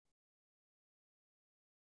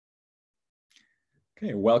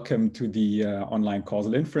Okay, welcome to the online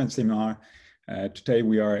causal inference seminar. Today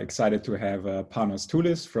we are excited to have Panos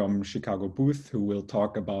Toulis from Chicago booth, who will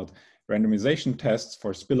talk about randomization tests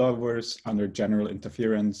for spillovers under general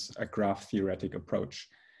interference, a graph-theoretic approach.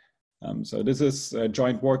 So this is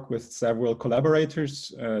joint work with several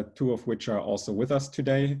collaborators, two of which are also with us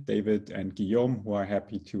today, David and Guillaume, who are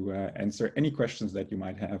happy to answer any questions that you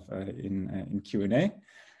might have in Q&A.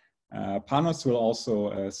 Panos will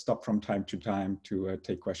also stop from time to time to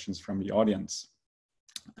take questions from the audience.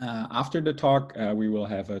 After the talk, we will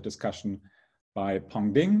have a discussion by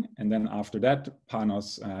Peng, and then after that,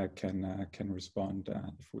 Panos can respond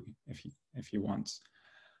if he wants.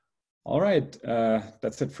 All right,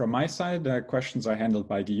 that's it from my side. Questions are handled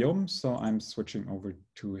by Guillaume, so I'm switching over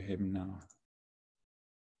to him now.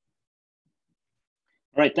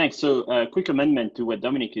 All right, thanks. So a quick amendment to what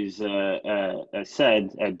Dominic has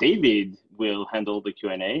said. David will handle the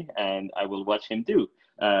Q&A and I will watch him do.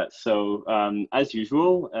 As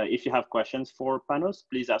usual, if you have questions for Panos,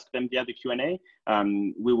 please ask them via the Q&A.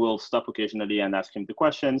 We will stop occasionally and ask him the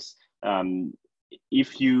questions.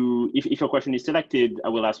 If your question is selected, I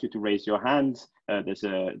will ask you to raise your hand. There's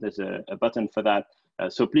a button for that.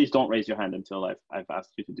 So please don't raise your hand until I've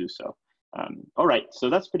asked you to do so. All right, so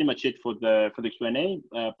that's pretty much it for the Q&A.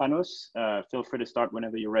 Panos, feel free to start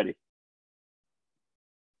whenever you're ready.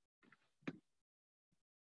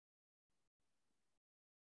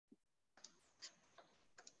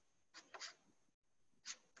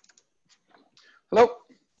 Hello,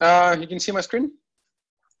 you can see my screen?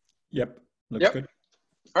 Yep, looks good.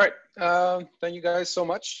 All right, thank you guys so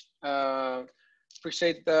much.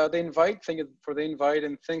 Appreciate the invite. Thank you for the invite,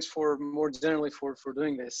 and thanks for more generally for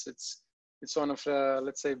doing this. It's one of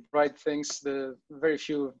let's say bright things, the very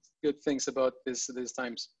few good things about these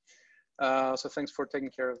times. So thanks for taking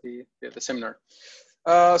care of the seminar.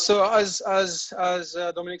 So as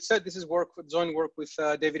Dominic said, this is joint work with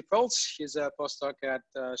David Peltz. He's a postdoc at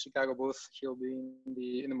Chicago booth. He'll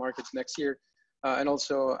be in the markets next year, and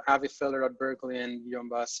also Avi Feller at Berkeley and Guillaume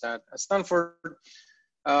Bass at Stanford.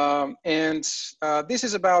 This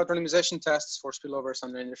is about randomization tests for spillovers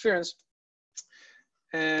under interference.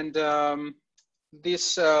 And I'll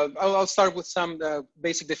start with some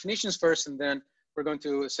basic definitions first, and then we're going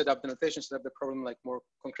to set up the notation, set up the problem like more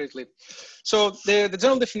concretely. So the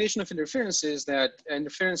general definition of interference is that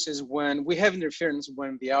interference is when we have interference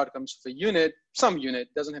when the outcomes of a unit, some unit,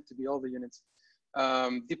 doesn't have to be all the units,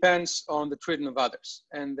 depends on the treatment of others.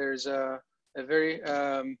 And there's a very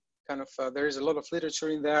there's a lot of literature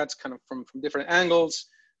in that, kind of from different angles,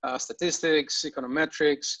 statistics,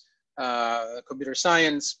 econometrics, computer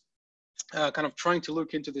science, kind of trying to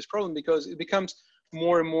look into this problem because it becomes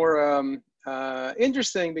more and more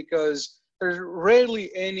interesting because there's rarely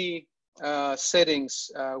any settings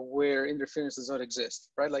where interference does not exist,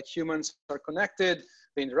 right? Like humans are connected,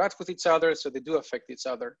 they interact with each other, so they do affect each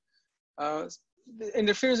other.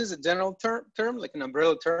 Interference is a general term, like an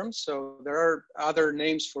umbrella term. So there are other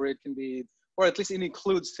names for it, can be, or at least it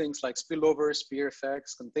includes things like spillovers, spear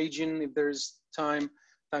effects, contagion, if there's time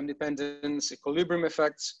dependence, equilibrium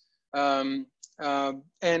effects. And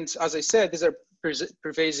as I said, these are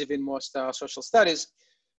pervasive in most social studies.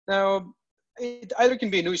 Now, it either can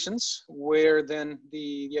be a nuisance, where then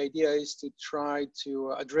the idea is to try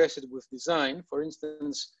to address it with design. For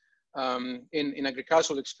instance, in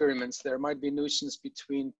agricultural experiments, there might be nuisance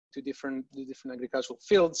between the different agricultural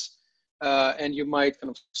fields, and you might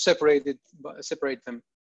kind of separate them.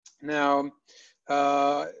 Now,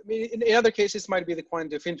 in other cases, it might be the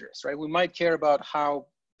quantity of interest, right? We might care about how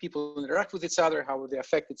people interact with each other, how they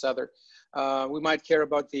affect each other. We might care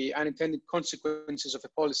about the unintended consequences of a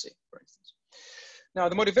policy, for instance. Now,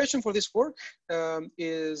 the motivation for this work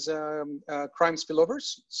is crime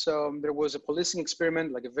spillovers. So there was a policing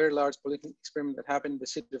experiment, like a very large policing experiment that happened in the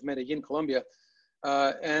city of Medellín, Colombia.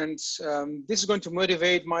 This is going to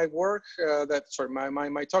motivate my work,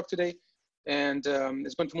 my talk today, and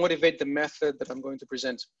it's going to motivate the method that I'm going to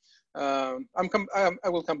present. I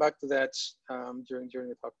will come back to that during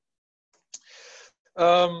the talk.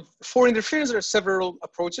 For interference, there are several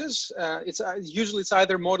approaches. Usually it's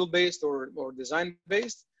either model-based or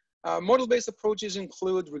design-based. Model-based approaches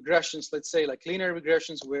include regressions, let's say like linear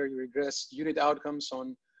regressions, where you regress unit outcomes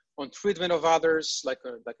on treatment of others, like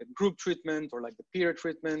a group treatment or like the peer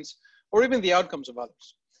treatments, or even the outcomes of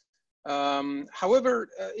others. However,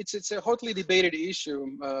 it's a hotly debated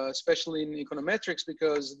issue, especially in econometrics,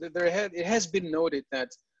 because it has been noted that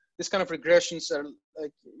this kind of regressions are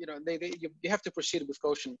like, you have to proceed with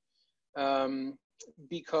caution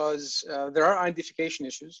because there are identification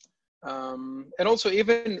issues. And also,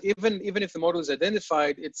 even if the model is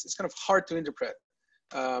identified, it's kind of hard to interpret.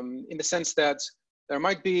 in the sense that there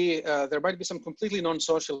might be some completely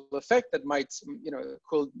non-social effect that might,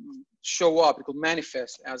 could show up. It could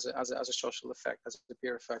manifest as a social effect, as a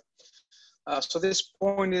peer effect. So this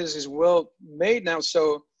point is well made now.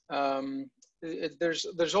 So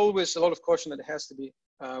there's always a lot of caution that has to be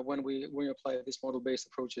when we apply these model-based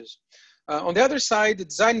approaches. On the other side, the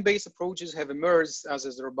design-based approaches have emerged as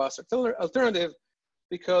a robust alternative,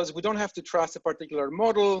 because we don't have to trust a particular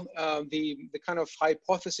model. The kind of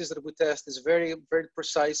hypothesis that we test is very, very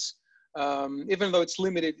precise. Even though it's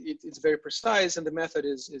limited, it's very precise, and the method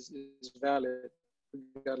is valid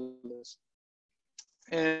regardless.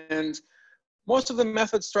 And most of the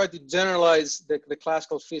methods try to generalize the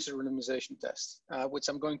classical Fisher randomization test, which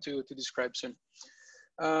I'm going to describe soon.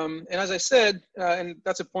 And as I said, and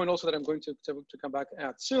that's a point also that I'm going to come back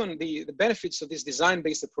at soon, the benefits of these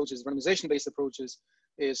design-based approaches, randomization-based approaches,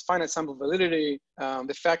 is finite sample validity,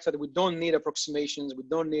 the fact that we don't need approximations, we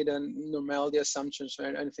don't need a normality assumptions or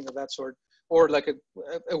anything of that sort, or like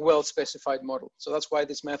a well-specified model. So that's why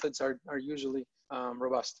these methods are usually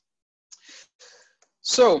robust.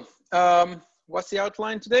 So what's the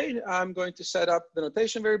outline today? I'm going to set up the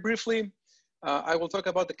notation very briefly. I will talk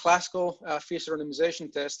about the classical Fisher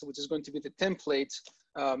randomization test, which is going to be the template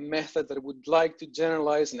method that I would like to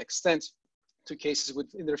generalize and extend to cases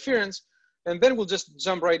with interference. And then we'll just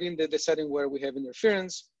jump right into the setting where we have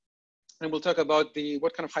interference. And we'll talk about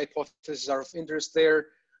what kind of hypotheses are of interest there.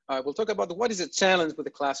 We'll talk about what is the challenge with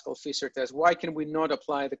the classical Fisher test. Why can we not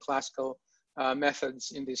apply the classical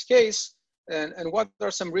methods in this case? And what are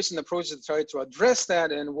some recent approaches that try to address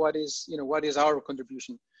that? And what is our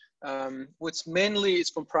contribution? Which mainly is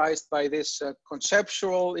comprised by this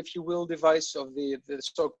conceptual, if you will, device of the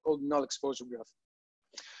so-called null exposure graph.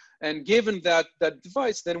 And given that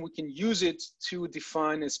device, then we can use it to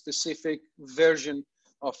define a specific version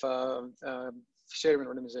of Fisher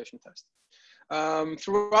randomization test.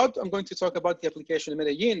 Throughout, I'm going to talk about the application in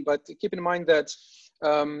Medellín, but keep in mind that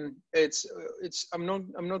I'm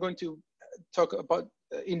not going to talk about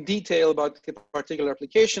in detail about the particular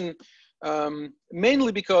application.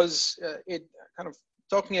 Mainly because it kind of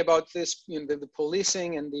talking about this, the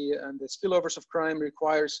policing and the spillovers of crime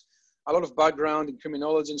requires a lot of background in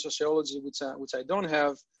criminology and sociology, which I don't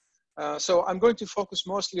have. So I'm going to focus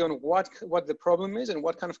mostly on what the problem is and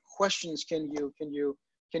what kind of questions can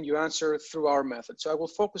you answer through our method. So I will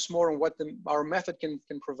focus more on what our method can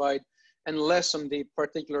provide, and less on the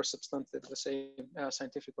particular substantive, let's say,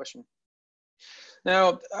 scientific question.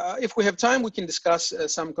 Now, if we have time, we can discuss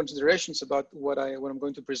some considerations about what I'm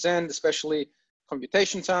going to present, especially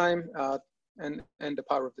computation time and the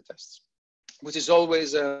power of the tests, which is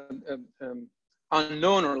always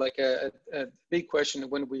unknown, or like a big question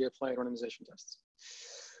when we apply randomization tests.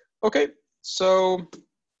 Okay, so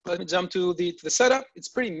let me jump to the setup. It's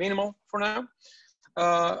pretty minimal for now.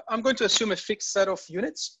 I'm going to assume a fixed set of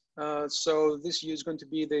units. So this is going to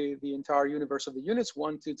be the entire universe of the units,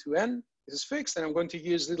 1 to 2n. This is fixed, and I'm going to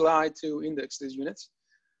use little I to index these units.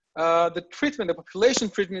 The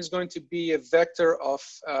population treatment is going to be a vector of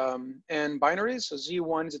n binaries. So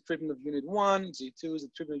Z1 is a treatment of unit 1, Z2 is a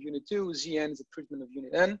treatment of unit 2, Zn is a treatment of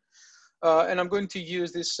unit n. And I'm going to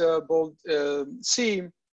use this bold C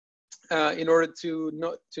in order to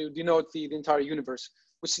denote the entire universe,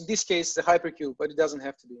 which in this case is a hypercube, but it doesn't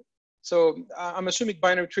have to be. So I'm assuming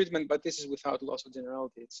binary treatment, but this is without loss of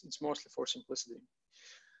generality. It's mostly for simplicity.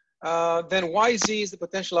 Then YZ is the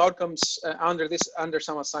potential outcomes under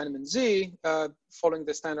some assignment Z, following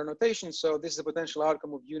the standard notation. So this is the potential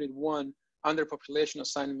outcome of unit 1 under population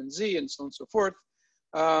assignment Z, and so on and so forth.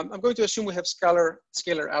 I'm going to assume we have scalar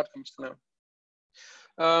outcomes for now.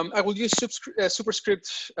 I will use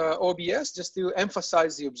superscript OBS just to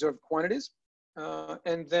emphasize the observed quantities.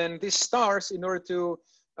 And then these stars in order to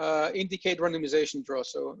indicate randomization draw.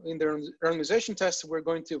 So in the randomization test, we're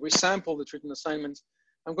going to resample the treatment assignments.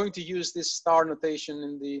 I'm going to use this star notation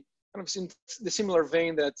in the kind of the similar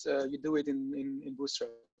vein that you do it in Bootstrap.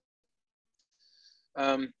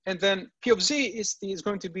 And then P of Z is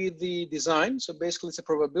going to be the design. So basically it's a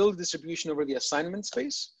probability distribution over the assignment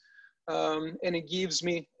space. And it gives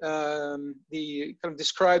me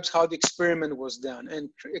describes how the experiment was done. And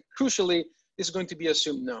crucially, this is going to be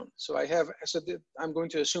assumed known. So I'm going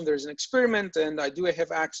to assume there's an experiment, and I do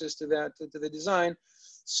have access to that, to the design.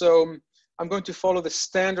 So I'm going to follow the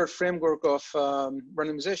standard framework of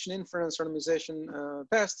randomization inference, randomization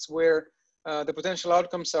tests, where the potential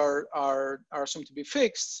outcomes are assumed to be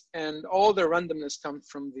fixed, and all the randomness comes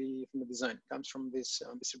from the design, comes from this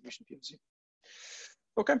distribution P of Z.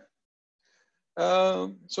 Okay.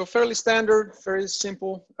 So fairly standard, very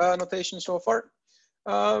simple notation so far.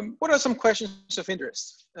 What are some questions of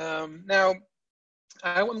interest? Now,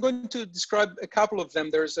 I'm going to describe a couple of them.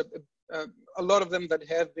 There's a lot of them that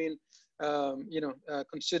have been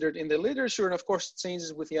considered in the literature, and of course it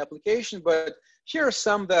changes with the application, but here are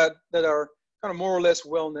some that are kind of more or less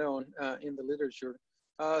well known in the literature.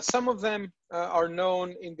 Some of them are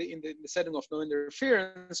known in the setting of no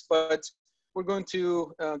interference, but we're going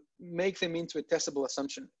to make them into a testable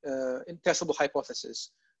assumption, testable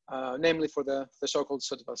hypothesis, namely for the so-called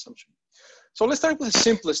sort of assumption. So let's start with the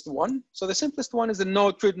simplest one. So the simplest one is the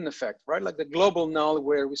no treatment effect, right? Like the global null,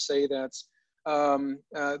 where we say that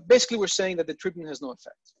basically we're saying that the treatment has no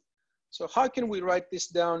effect. So how can we write this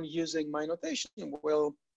down using my notation?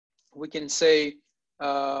 Well, we can say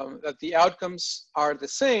that the outcomes are the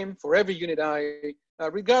same for every unit I,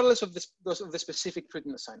 regardless of the specific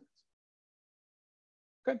treatment assignment.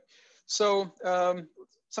 Okay, so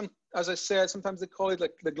as I said, sometimes they call it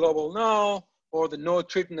like the global null or the no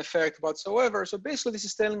treatment effect whatsoever. So basically this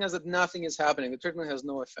is telling us that nothing is happening. The treatment has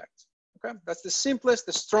no effect. Okay, that's the simplest,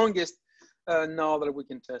 the strongest null that we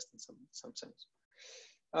can test in some sense.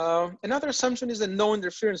 Another assumption is the no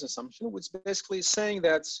interference assumption, which basically is saying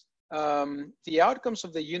that the outcomes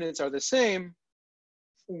of the units are the same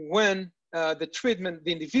when the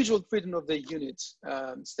individual treatment of the units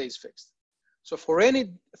stays fixed. So for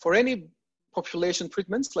any population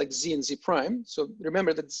treatments like Z and Z prime, so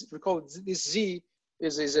remember that, recall this Z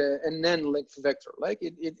is an n-length vector, like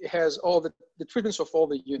it has all the treatments of all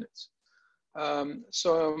the units.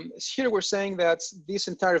 So here we're saying that this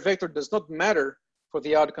entire vector does not matter for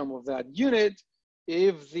the outcome of that unit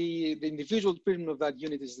if the individual treatment of that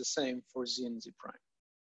unit is the same for Z and Z prime.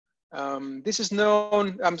 This is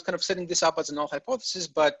known, I'm kind of setting this up as a null hypothesis,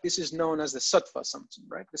 but this is known as the Sattva assumption,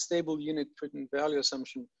 right? The stable unit treatment value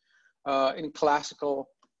assumption in classical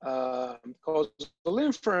causal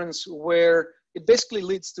inference, where it basically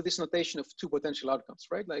leads to this notation of two potential outcomes,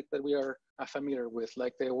 right? Like that we are familiar with,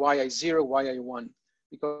 like the yi0, yi1,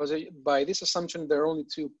 because by this assumption, there are only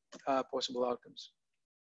two possible outcomes.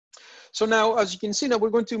 So now, as you can see, now we're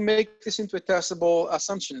going to make this into a testable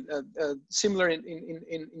assumption, similar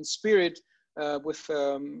in spirit with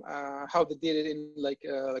how they did it in like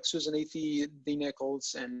Susan Athey, Dean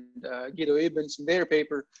Eccles, and Guido Ibens in their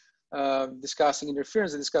paper discussing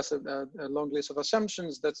interference. They discussed a long list of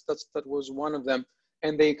assumptions. That was one of them,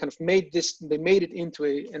 and they kind of made it into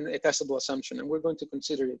a testable assumption, and we're going to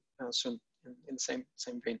consider it soon in the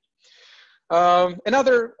same vein.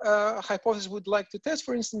 Another hypothesis we'd like to test,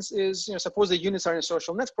 for instance, is, suppose the units are in a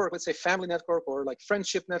social network, let's say family network or like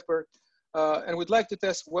friendship network, and we'd like to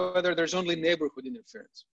test whether there's only neighborhood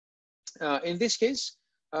interference. In this case,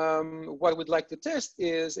 what we'd like to test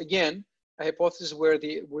is, again, a hypothesis where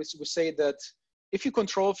we say that if you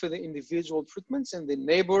control for the individual treatments and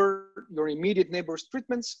your immediate neighbor's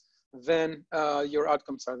treatments, then your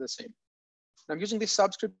outcomes are the same. I'm using this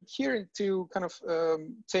subscript here to kind of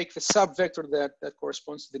take the subvector that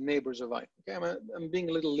corresponds to the neighbors of I. Okay, I'm being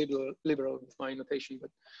a little liberal with my notation,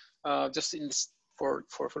 but just for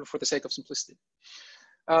the sake of simplicity.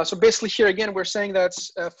 So basically here again, we're saying that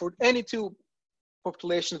for any two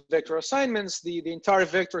population vector assignments, the entire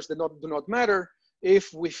vectors do not matter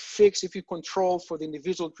if you control for the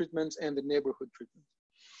individual treatment and the neighborhood treatment.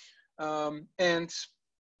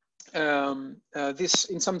 This,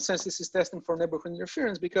 in some sense, this is testing for neighborhood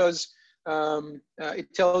interference because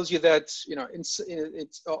it tells you that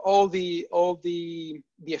it's all the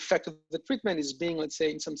effect of the treatment is being, let's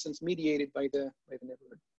say, in some sense, mediated by the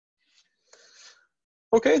neighborhood.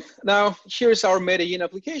 Okay, now here's our Medellín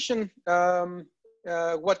application.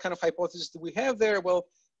 What kind of hypothesis do we have there? Well,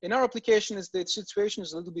 in our application, the situation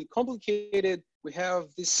is a little bit complicated. We have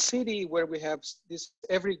this city where we have this,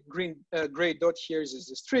 every gray dot here is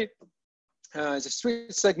a street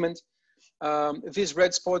segment. These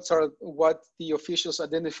red spots are what the officials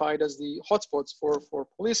identified as the hotspots for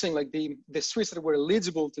policing, like the streets that were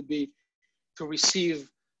eligible to receive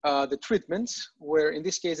the treatment, where in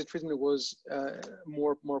this case the treatment was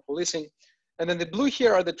more policing. And then the blue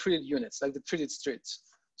here are the treated units, like the treated streets.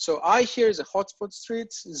 So I here is a hotspot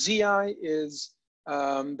street. ZI is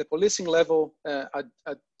the policing level at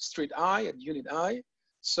street I, at unit I.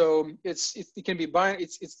 So it can be binary.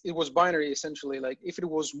 It was binary essentially. Like if it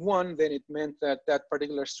was 1, then it meant that that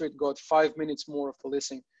particular street got 5 minutes more of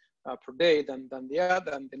policing per day than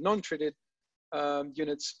the non-treated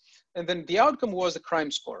units. And then the outcome was the crime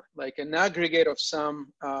score, like an aggregate of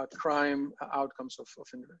some crime outcomes of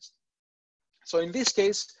interest. So in this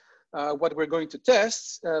case, what we're going to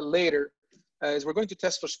test later is we're going to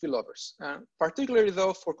test for spillovers, particularly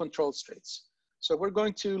though for controlled streets. So we're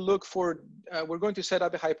going to look for, we're going to set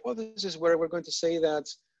up a hypothesis where we're going to say that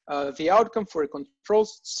the outcome for a control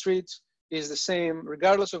street is the same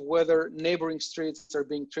regardless of whether neighboring streets are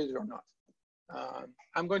being treated or not.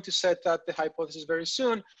 I'm going to set up the hypothesis very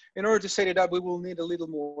soon. In order to set it up, we will need a little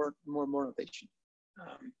more notation.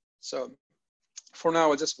 So for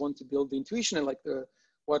now, I just want to build the intuition and like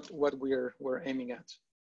what we're aiming at.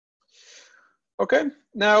 Okay,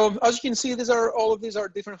 now as you can see, all of these are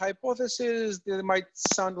different hypotheses. They might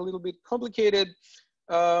sound a little bit complicated.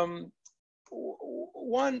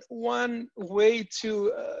 One way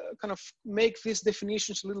to kind of make these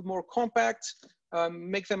definitions a little more compact,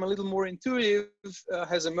 make them a little more intuitive,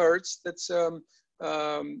 has emerged. That's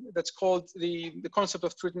called the concept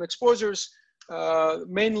of treatment exposures,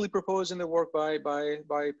 mainly proposed in the work by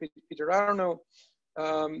Peter Arno.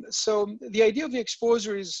 So the idea of the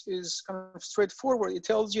exposure is kind of straightforward. It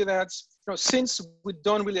tells you that, you know, since we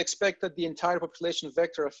don't really expect that the entire population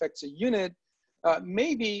vector affects a unit,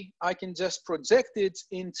 maybe I can just project it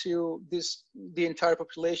into the entire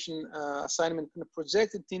population assignment,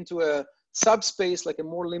 project it into a subspace, like a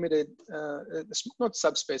more limited, not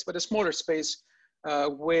subspace, but a smaller space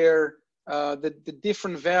where the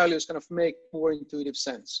different values kind of make more intuitive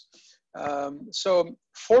sense. So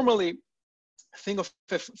formally,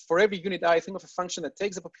 for every unit I, think of a function that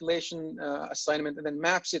takes the population assignment and then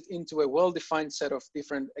maps it into a well-defined set of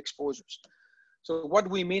different exposures. So what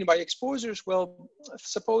we mean by exposures, well,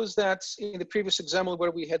 suppose that in the previous example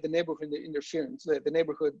where we had the neighborhood interference, the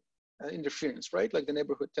neighborhood interference, right? Like the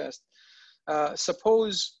neighborhood test.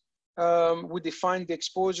 Suppose we define the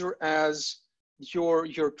exposure as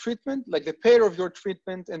your treatment, like the pair of your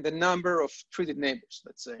treatment and the number of treated neighbors,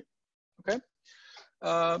 let's say, okay?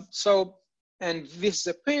 And this is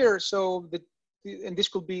a pair, so and this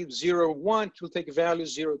could be 0, 1, it will take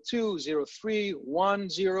values 0, 2, 0, 3, 1,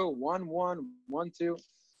 0, 1, 1, 1, 2.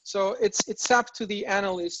 So it's up to the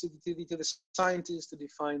analyst, to the scientist to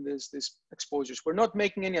define these exposures. We're not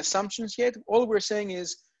making any assumptions yet. All we're saying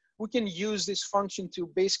is we can use this function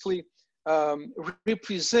to basically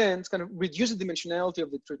represent, kind of reduce the dimensionality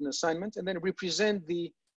of the treatment assignment and then represent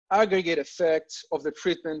the aggregate effect of the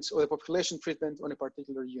treatment or the population treatment on a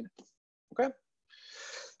particular unit. Okay,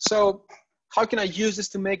 so how can I use this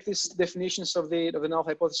to make these definitions of the null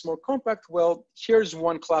hypothesis more compact? Well, here's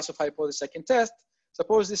one class of hypothesis I can test.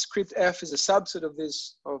 Suppose this script F is a subset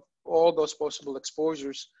of all those possible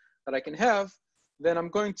exposures that I can have. Then I'm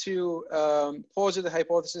going to posit the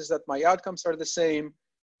hypothesis that my outcomes are the same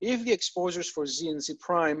if the exposures for Z and Z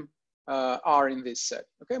prime are in this set.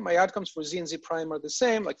 Okay, my outcomes for Z and Z prime are the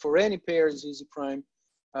same, like for any pair Z, Z prime.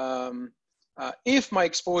 If my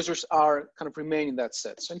exposures are kind of remain in that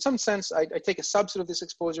set. So in some sense, I take a subset of these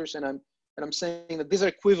exposures and I'm saying that these are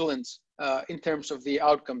equivalent in terms of the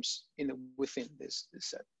outcomes within this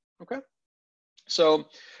set, okay? So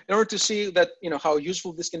in order to see that, you know, how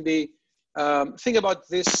useful this can be, think about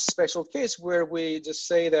this special case where we just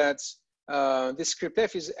say that this script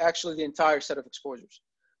F is actually the entire set of exposures.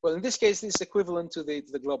 Well, in this case, this is equivalent to the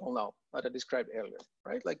global null that I described earlier,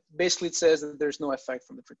 right? Like basically it says that there's no effect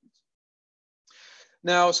from the treatment.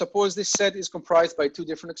 Now, suppose this set is comprised by two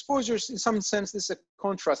different exposures. In some sense, this is a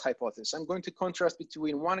contrast hypothesis. I'm going to contrast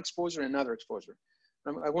between one exposure and another exposure.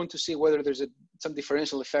 I want to see whether there's some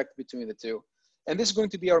differential effect between the two. And this is going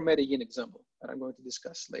to be our Medellín example that I'm going to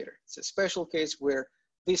discuss later. It's a special case where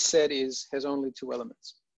this set has only two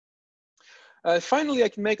elements. Finally, I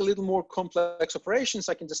can make a little more complex operations.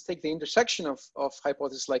 I can just take the intersection of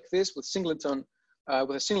hypotheses like this with singleton,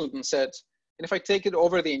 with a singleton set. And if I take it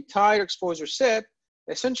over the entire exposure set,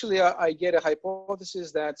 essentially I get a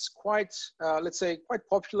hypothesis that's quite, let's say, quite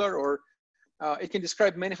popular, or it can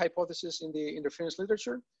describe many hypotheses in the interference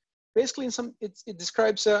literature. Basically, it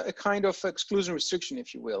describes a kind of exclusion restriction,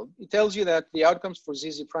 if you will. It tells you that the outcomes for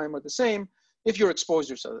ZZ prime are the same if your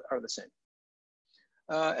exposures are the same.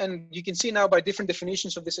 And you can see now by different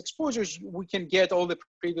definitions of these exposures, we can get all the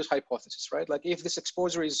previous hypotheses, right? Like if this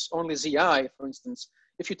exposure is only Zi, for instance,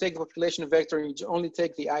 if you take the population vector and you only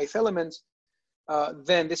take the ith element,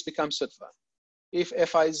 then this becomes Sutva. If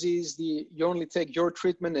Fiz is you only take your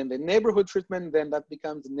treatment and the neighborhood treatment, then that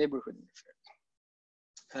becomes the neighborhood interference,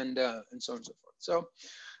 and so on and so forth. So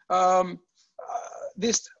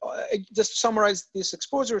this just to summarize these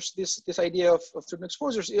exposures, this idea of treatment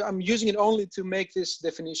exposures, I'm using it only to make these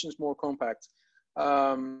definitions more compact.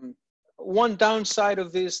 One downside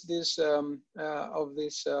of this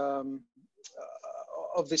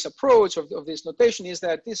approach of this notation is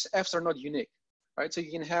that these Fs are not unique, right? So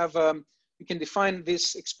you can have you can define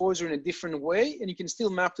this exposure in a different way, and you can still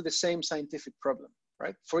map to the same scientific problem,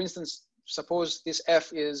 right? For instance, suppose this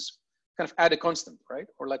F is kind of add a constant, right?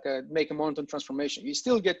 Or like make a monotone transformation, you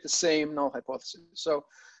still get the same null hypothesis. So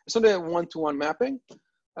it's not a one-to-one mapping.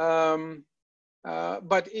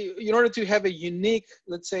 But in order to have a unique,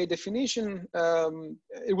 let's say, definition,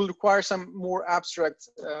 it will require some more abstract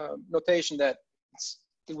notation that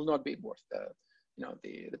it will not be worth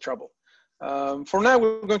the trouble. For now,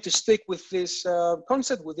 we're going to stick with this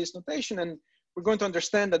concept, with this notation, and we're going to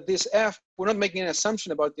understand that this F, we're not making an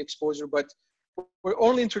assumption about the exposure, but we're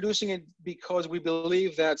only introducing it because we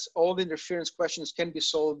believe that all the interference questions can be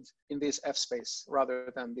solved in this F space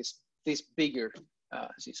rather than this bigger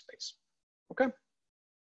Z space. Okay.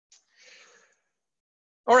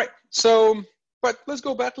 All right. So, but let's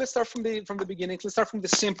go back. Let's start from the beginning. Let's start from the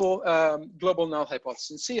simple global null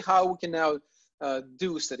hypothesis and see how we can now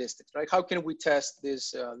do statistics, right? How can we test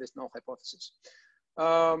this null hypothesis?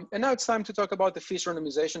 And now it's time to talk about the Fisher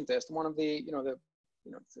randomization test. One of the,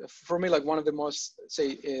 for me, like one of the most,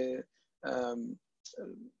 say,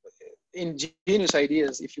 ingenious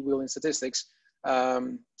ideas, if you will, in statistics,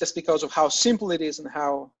 just because of how simple it is and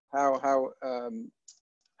how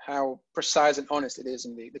precise and honest it is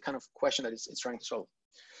in the kind of question that it's trying to solve.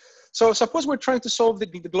 So suppose we're trying to solve the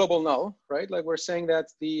global null, right? Like we're saying that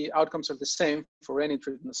the outcomes are the same for any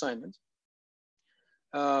treatment assignment.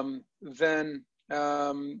 Then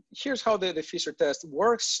here's how the Fisher test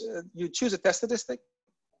works. You choose a test statistic,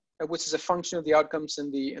 which is a function of the outcomes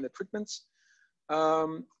and the treatments.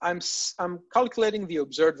 I'm calculating the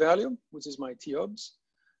observed value, which is my t-obs.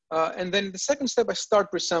 And then the second step, I start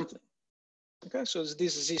resampling. Okay, so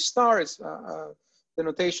this Z star is the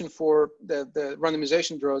notation for the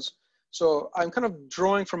randomization draws. So I'm kind of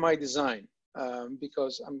drawing from my design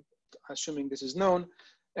because I'm assuming this is known.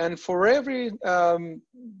 And for every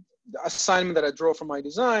assignment that I draw from my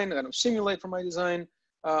design, and I simulate from my design,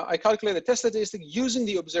 I calculate the test statistic using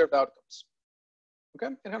the observed outcomes. Okay,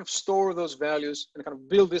 and kind of store those values and kind of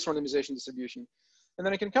build this randomization distribution. And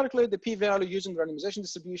then I can calculate the p-value using the randomization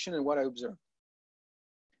distribution and what I observe.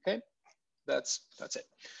 Okay, that's it.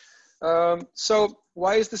 So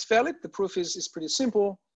why is this valid? The proof is pretty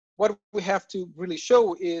simple. What we have to really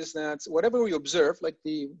show is that whatever we observe, like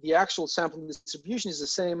the actual sampling distribution is the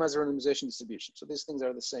same as the randomization distribution. So these things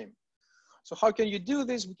are the same. So how can you do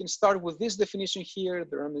this? We can start with this definition here,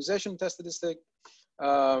 the randomization test statistic.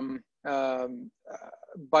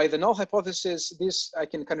 By the null hypothesis, I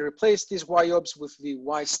can kind of replace these y-obs with the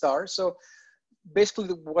y star. So basically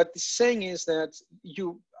what it's saying is that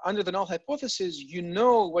under the null hypothesis, you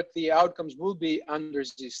know what the outcomes will be under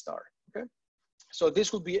Z star, okay? So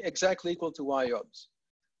this will be exactly equal to y-obs,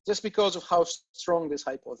 just because of how strong this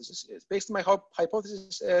hypothesis is. Based on my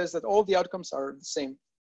hypothesis is that all the outcomes are the same,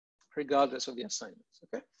 regardless of the assignments,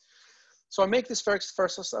 okay? So I make this first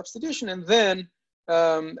substitution, and then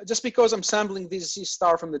just because I'm sampling this Z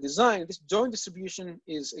star from the design, this joint distribution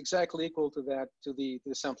is exactly equal to that, to the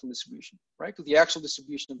sampling distribution, right? To the actual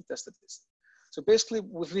distribution of the test statistic. So basically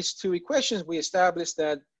with these two equations, we established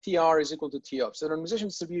that TR is equal to TOP. So the randomization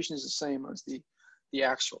distribution is the same as the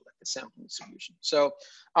actual, like the sampling distribution. So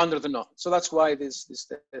under the null. So that's why this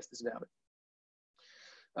test is valid.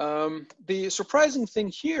 The surprising thing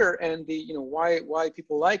here, and why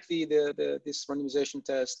people like this randomization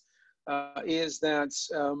test is that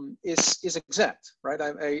is exact, right?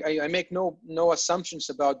 I make no assumptions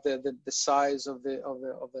about the size of the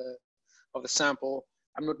sample.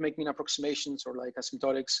 I'm not making approximations or like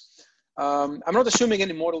asymptotics. I'm not assuming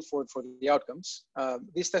any model for the outcomes.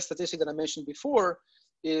 This test statistic that I mentioned before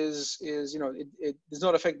is it does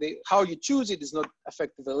not affect how you choose it does not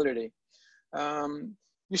affect the validity.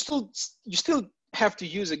 You still have to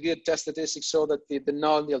use a good test statistic so that the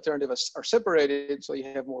null and the alternative are separated, so you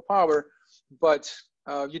have more power. But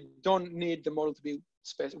you don't need the model to be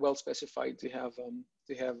well specified to have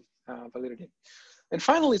validity. And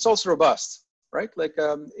finally, it's also robust, right? Like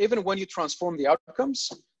even when you transform the outcomes,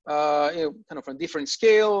 kind of on different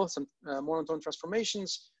scale, some monotone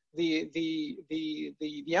transformations, the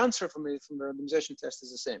answer from the randomization test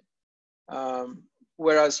is the same.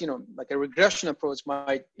 Whereas, like a regression approach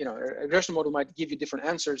might, a regression model might give you different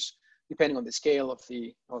answers depending on the scale of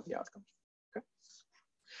the outcomes. Okay.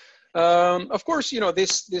 Of course,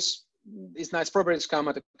 these nice properties come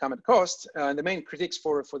at a cost. And the main critiques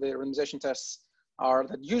for the randomization tests are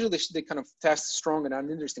that usually they kind of test strong and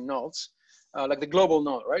uninteresting nulls, like the global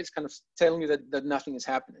null, right? It's kind of telling you that nothing is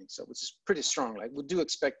happening. So which is pretty strong. Like we do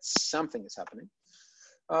expect something is happening.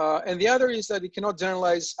 And the other is that it cannot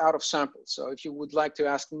generalize out of samples. So if you would like to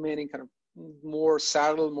ask many kind of more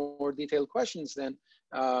subtle, more detailed questions, then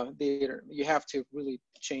you have to really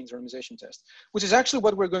change the randomization test, which is actually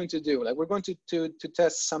what we're going to do. Like we're going to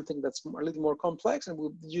test something that's a little more complex, and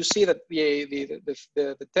you see that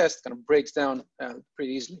the test kind of breaks down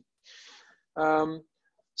pretty easily.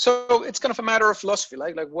 So it's kind of a matter of philosophy,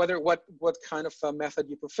 like what kind of method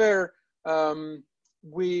you prefer.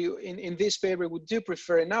 In this paper, we do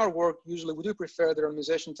prefer, in our work, usually we do prefer the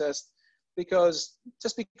randomization test because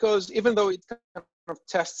even though it kind of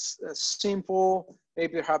tests a simple,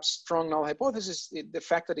 maybe perhaps strong null hypothesis, the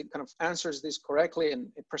fact that it kind of answers this correctly and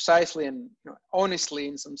precisely and honestly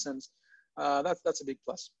in some sense, that's a big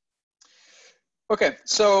plus. Okay,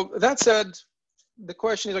 so that said, the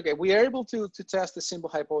question is, okay, we are able to test a simple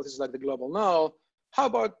hypothesis like the global null. How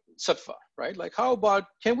about SUTFA, right? Like how about,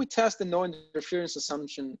 can we test the no interference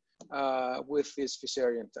assumption with this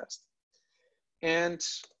Fisserian test? And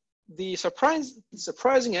the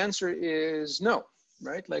surprising answer is no,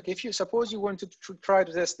 right? Like if you suppose you want to try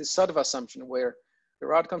to test the SUTFA assumption where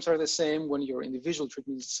your outcomes are the same when your individual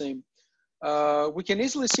treatment is the same, we can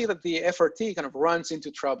easily see that the FRT kind of runs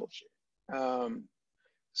into trouble here.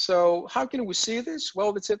 So how can we see this?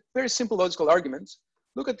 Well, it's a very simple logical argument.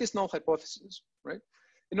 Look at this null hypothesis, right?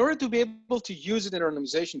 In order to be able to use it in a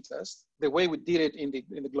randomization test, the way we did it in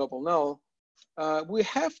the global null, we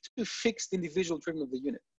have to fix the individual treatment of the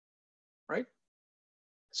unit, right?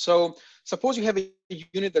 So suppose you have a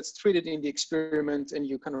unit that's treated in the experiment and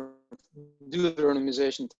you kind of do the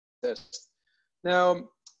randomization test. Now,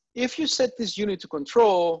 if you set this unit to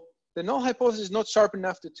control, the null hypothesis is not sharp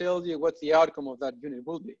enough to tell you what the outcome of that unit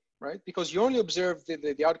will be, right? Because you only observe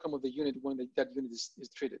the outcome of the unit when that unit is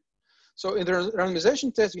treated. So in the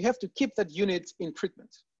randomization test, you have to keep that unit in treatment.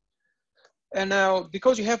 And now,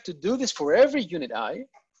 because you have to do this for every unit I,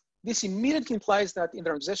 this immediately implies that in the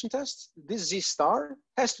randomization test, this Z star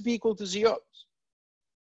has to be equal to Z ops.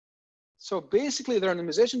 So basically, the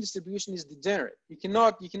randomization distribution is degenerate. You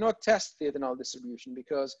cannot test the null distribution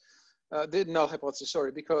because the null hypothesis,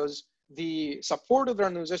 sorry, because the support of the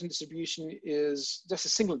randomization distribution is just a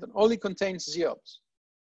singleton, only contains Z ops.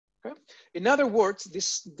 Okay? In other words,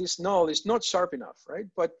 this null is not sharp enough, right?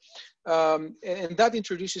 But and that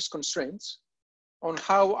introduces constraints on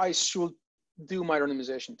how I should do my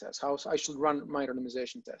randomization test, how I should run my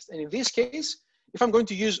randomization test. And in this case, if I'm going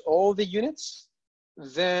to use all the units,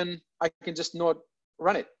 then I can just not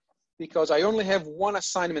run it because I only have one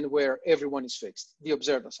assignment where everyone is fixed, the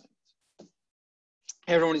observed assignment.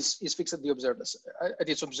 Everyone is fixed at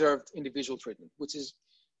its observed individual treatment, which is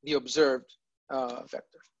the observed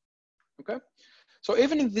vector. Okay, so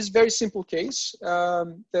even in this very simple case,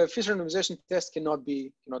 the Fisher randomization test cannot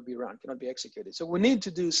be run, cannot be executed. So we need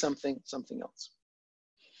to do something else.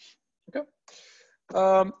 Okay,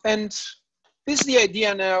 and this is the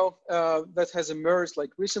idea now that has emerged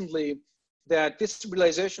like recently, that this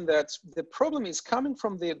realization that the problem is coming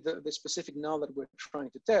from the specific null that we're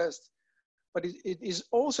trying to test, but it is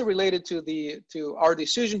also related to our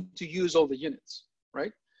decision to use all the units,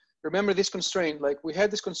 right? Remember this constraint, like we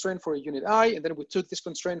had this constraint for a unit I, and then we took this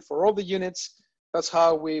constraint for all the units. That's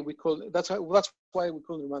how that's why we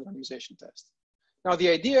call it a randomization test. Now the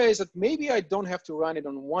idea is that maybe I don't have to run it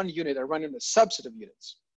on one unit, I run it on a subset of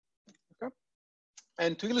units. Okay?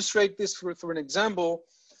 And to illustrate this through an example,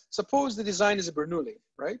 suppose the design is a Bernoulli,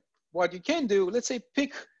 right? What you can do, let's say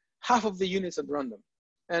pick half of the units at random,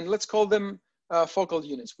 and let's call them focal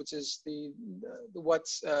units, which is the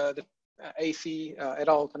Athey et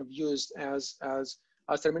al. Kind of used as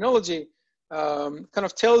terminology, kind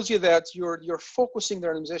of tells you that you're focusing the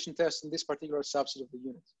randomization test in this particular subset of the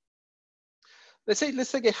units. Let's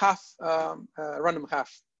take a random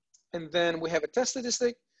half, and then we have a test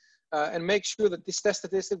statistic, and make sure that this test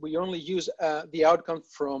statistic we only use the outcome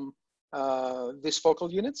from these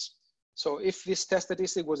focal units. So if this test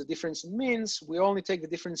statistic was a difference in means, we only take the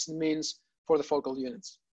difference in means for the focal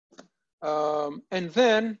units, and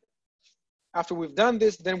then after we've done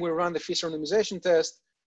this, then we run the Fisher randomization test,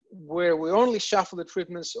 where we only shuffle the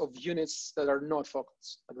treatments of units that are not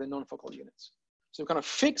focals, like the non-focal units. So we kind of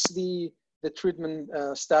fix the treatment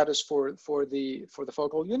status for the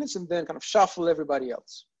focal units, and then kind of shuffle everybody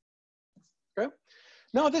else. Okay.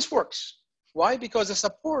 Now this works. Why? Because the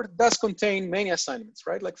support does contain many assignments,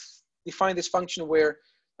 right? Like define this function where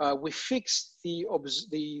we fix the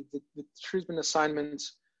treatment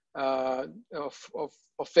assignments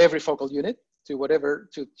of every focal unit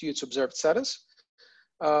to its observed status.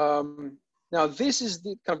 Now this is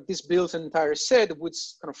the kind of this built-in entire set which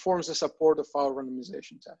kind of forms the support of our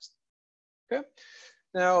randomization test. Okay.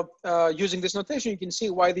 Now using this notation, you can see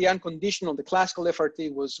why the unconditional, the classical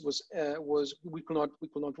FRT was we could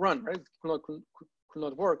not run, right? Could could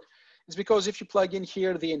not work, is because if you plug in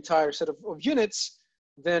here the entire set of units,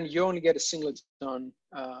 then you only get a singleton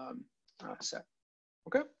set.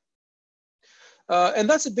 Okay. And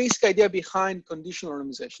that's the basic idea behind conditional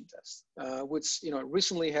randomization tests, which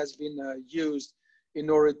recently has been used in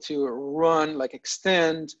order to run, like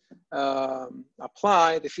extend,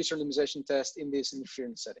 apply the feature randomization test in this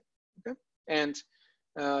interference setting. Okay, and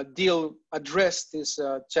address these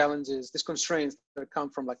challenges, these constraints that come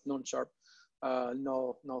from like non-sharp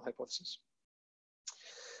null hypothesis.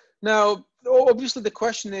 Now, obviously, the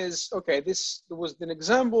question is, okay, this was an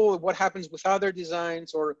example. What happens with other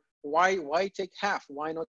designs, or why take half?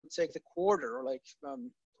 Why not take the quarter? Or like,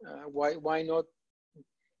 why not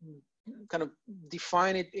kind of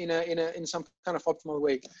define it in some kind of optimal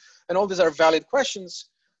way? And all these are valid questions.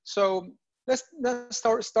 So let's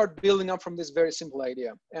start building up from this very simple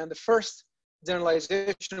idea. And the first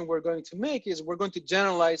generalization we're going to make is we're going to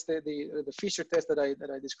generalize the feature test that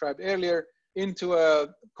I described earlier into a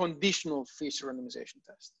conditional feature randomization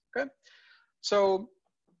test. Okay, so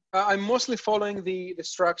I'm mostly following the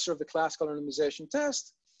structure of the classical randomization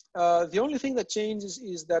test. The only thing that changes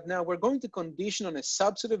is that now we're going to condition on a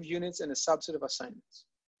subset of units and a subset of assignments.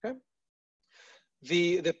 Okay,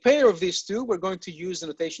 the pair of these two, we're going to use the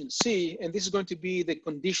notation C, and this is going to be the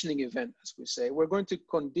conditioning event, as we say. We're going to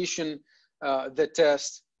condition the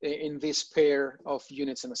test in this pair of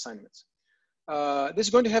units and assignments. This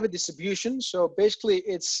is going to have a distribution. So basically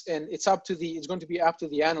it's going to be up to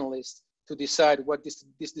the analyst to decide what this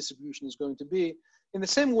distribution is going to be, in the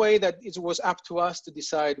same way that it was up to us to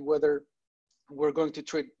decide whether we're going to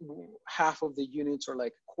treat half of the units or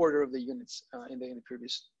like a quarter of the units in the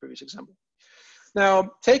previous example.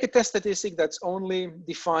 Now, take a test statistic that's only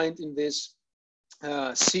defined in this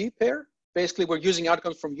C pair. Basically, we're using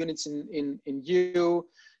outcomes from units in U,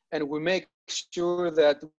 and we make sure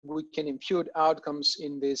that we can impute outcomes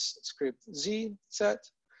in this script Z set.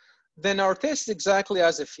 Then our test is exactly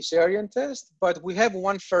as a Fisherian test, but we have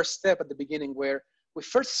one first step at the beginning where we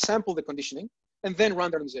first sample the conditioning and then run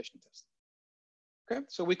the randomization test. Okay,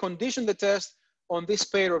 so we condition the test on this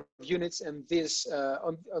pair of units and this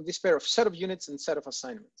on this pair of set of units and set of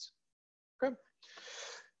assignments. Okay.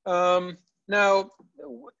 Now,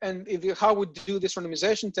 and how we do this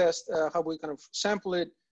randomization test, how we kind of sample it,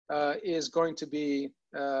 is going to be,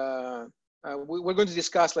 we're going to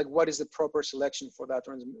discuss like what is the proper selection for that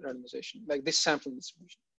randomization, like this sampling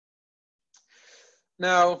distribution.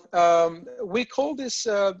 Now, we call this,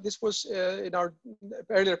 this was in our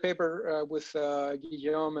earlier paper with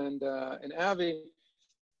Guillaume and Avi,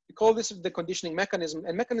 we call this the conditioning mechanism,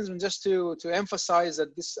 and mechanism just to emphasize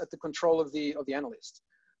that this at the control of the analyst.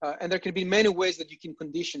 And there can be many ways that you can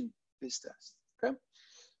condition this test, okay?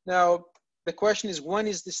 Now, the question is, when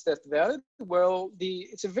is this test valid? Well,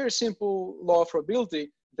 it's a very simple law of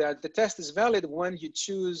probability that the test is valid when you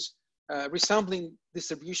choose resampling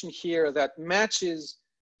distribution here that matches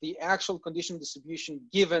the actual condition distribution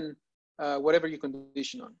given whatever you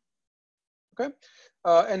condition on, okay?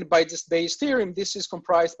 And by this Bayes theorem, this is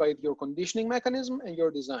comprised by your conditioning mechanism and your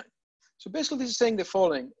design. So basically, this is saying the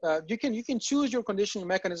following: you can choose your conditioning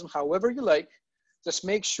mechanism however you like. Just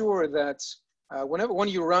make sure that when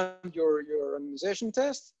you run your randomization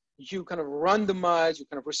test, you kind of randomize, you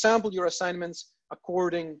kind of resample your assignments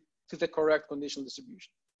according to the correct conditional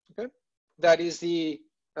distribution. Okay, that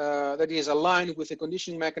is aligned with the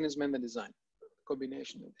conditioning mechanism and the design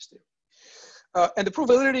combination of this theory. And the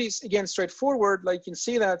probability is again straightforward. Like you can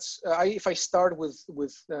see that if I start with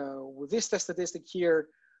this test statistic here,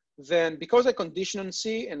 then because I condition on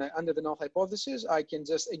C and under the null hypothesis, I can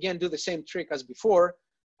just again do the same trick as before.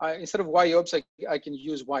 Instead of y obs, I can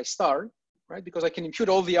use y star, right? Because I can impute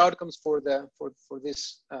all the outcomes for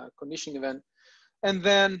this conditioning event. And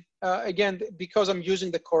then again, because I'm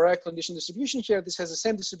using the correct condition distribution here, this has the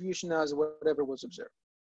same distribution as whatever was observed.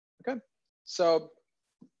 Okay, so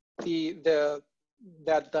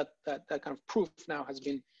that kind of proof now has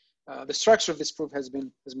been the structure of this proof has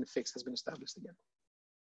been fixed, has been established again.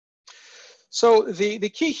 So the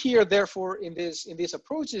key here, therefore, in these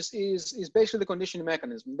approaches is basically the conditioning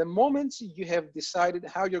mechanism. The moment you have decided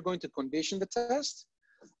how you're going to condition the test,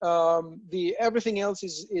 everything else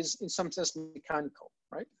is in some sense mechanical,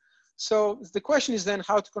 right? So the question is then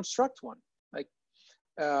how to construct one. Like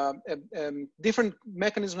different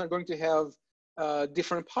mechanisms are going to have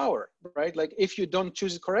different power, right? Like if you don't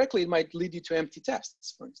choose it correctly, it might lead you to empty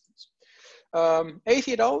tests, for instance.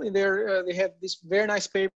 Athi et al. In there, they have this very nice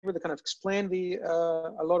paper that kind of explain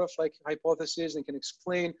a lot of like hypotheses and can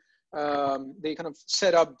explain. They kind of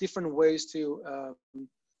set up different ways to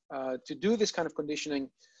do this kind of conditioning.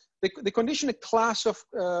 They condition a class of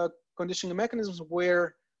conditioning mechanisms where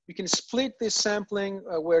you can split this sampling,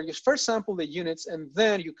 where you first sample the units and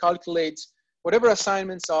then you calculate whatever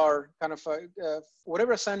assignments are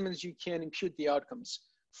whatever assignments you can impute the outcomes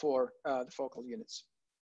for the focal units.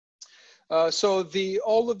 So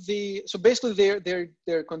basically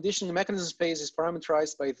their conditioning mechanism space is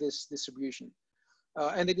parameterized by this distribution.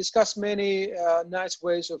 And they discuss many nice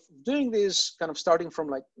ways of doing this, kind of starting from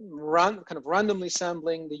like randomly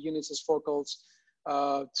sampling the units as focals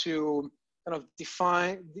to kind of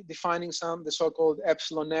defining the so-called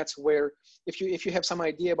epsilon nets, where if you have some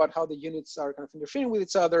idea about how the units are kind of interfering with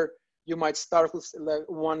each other, you might start with like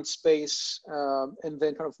one space and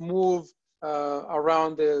then kind of move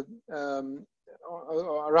around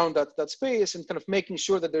around that space, and kind of making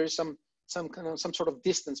sure that there is some sort of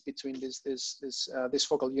distance between these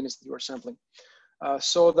focal units that you are sampling,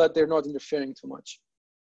 so that they're not interfering too much.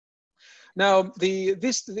 Now,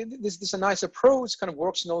 this is a nice approach, kind of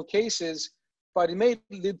works in all cases, but it may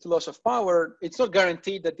lead to loss of power. It's not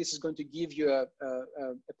guaranteed that this is going to give you a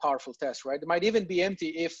powerful test, right? It might even be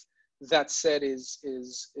empty if that set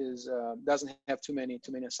doesn't have too many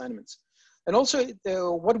assignments. And also,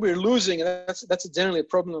 what we're losing, and that's generally a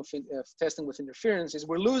problem of testing with interference, is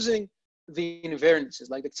we're losing the invariances,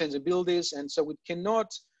 like the extensibilities, and so it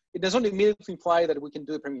does not immediately imply that we can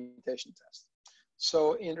do a permutation test.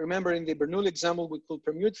 So remember in the Bernoulli example, we could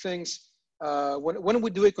permute things. When we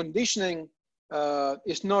do a conditioning,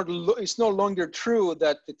 it's no longer true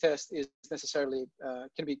that the test is necessarily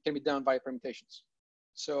can be done by permutations.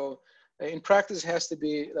 So in practice, it has to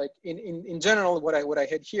be like in general, what I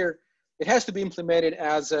had here, it has to be implemented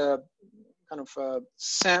as a kind of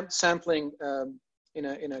sampling in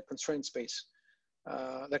a constrained space,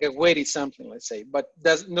 like a weighted sampling, let's say, but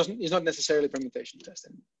is not necessarily permutation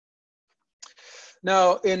testing.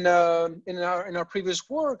 Now, in our previous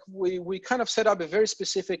work, we kind of set up a very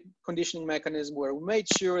specific conditioning mechanism where we made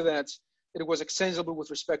sure that it was extensible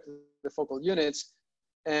with respect to the focal units,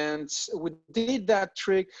 and we did that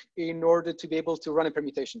trick in order to be able to run a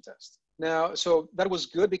permutation test. Now, so that was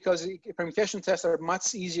good because permutation tests are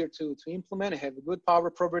much easier to implement, have good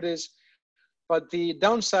power properties, but the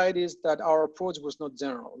downside is that our approach was not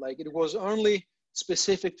general. Like, it was only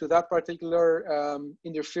specific to that particular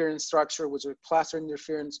interference structure, which was a cluster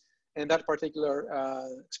interference, and that particular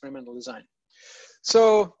experimental design.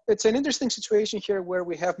 So it's an interesting situation here where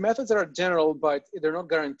we have methods that are general, but they're not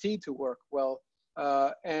guaranteed to work well.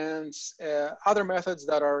 And other methods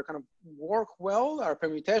that are kind of work well are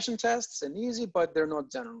permutation tests and easy, but they're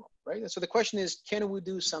not general, right? So the question is, can we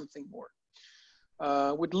do something more?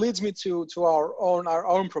 Which leads me to our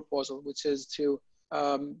own proposal, which is to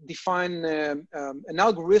define an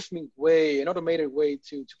algorithmic way, an automated way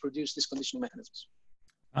to produce these conditioning mechanisms.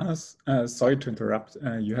 Panos, sorry to interrupt.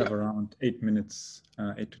 You have around 8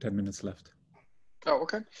 to 10 minutes left. Oh,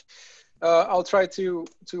 okay. I'll try to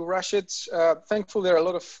rush it. Thankfully, there are a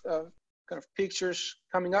lot of kind of pictures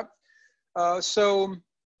coming up. So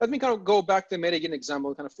let me kind of go back to the Medellín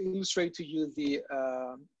example, kind of illustrate to you the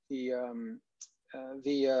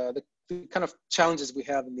kind of challenges we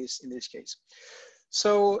have in this case.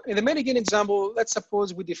 So in the Medellín example, let's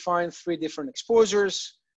suppose we define 3 different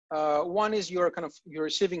exposures. One is you're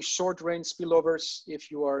receiving short range spillovers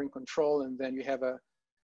if you are in control, and then you have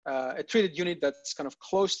a treated unit that's kind of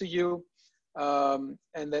close to you. And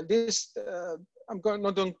then this, I'm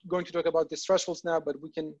not going to talk about these thresholds now, but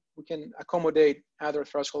we can accommodate other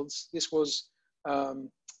thresholds. This was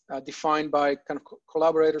defined by kind of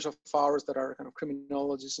collaborators of ours that are kind of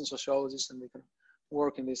criminologists and sociologists, and they can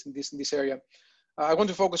work in this area. I want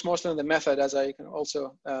to focus mostly on the method, as I can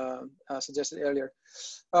also suggested earlier.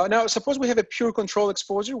 Now, suppose we have a pure control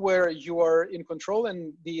exposure where you are in control,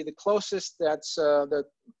 and the closest that's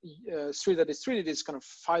street that is treated is kind of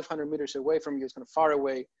 500 meters away from you. It's kind of far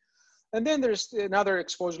away. And then there's another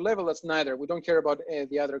exposure level that's neither. We don't care about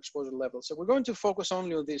the other exposure level. So we're going to focus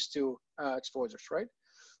only on these 2 exposures, right?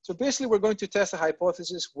 So basically, we're going to test a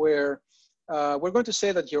hypothesis where we're going to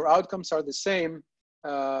say that your outcomes are the same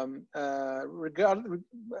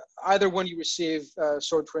either when you receive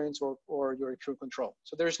short range or you're in pure control.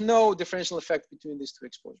 So there's no differential effect between these 2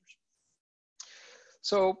 exposures.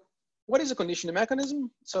 So what is a conditioning mechanism?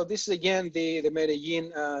 So this is again the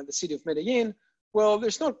Medellín, the city of Medellín. Well,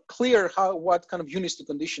 there's not clear what kind of units to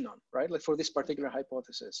condition on, right? Like for this particular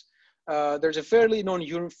hypothesis, there's a fairly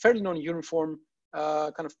non-uniform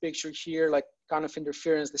kind of picture here, like kind of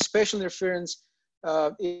interference. The spatial interference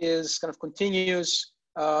is kind of continuous.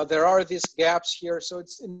 There are these gaps here, so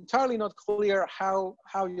it's entirely not clear how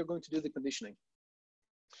you're going to do the conditioning.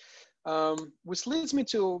 Which leads me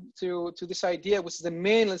to this idea, which is the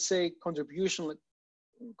main, let's say, contribution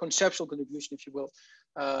conceptual contribution, if you will,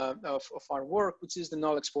 of our work, which is the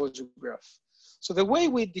null exposure graph. So the way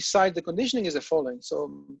we decide the conditioning is the following.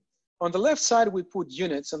 So on the left side, we put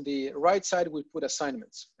units. On the right side, we put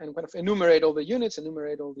assignments, and kind of enumerate all the units,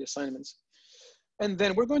 enumerate all the assignments. And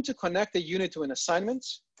then we're going to connect a unit to an assignment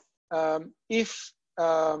if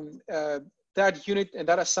that unit and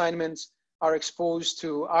that assignment are exposed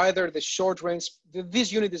to either the short range,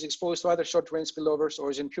 this unit is exposed to either short range spillovers or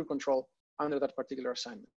is in pure control under that particular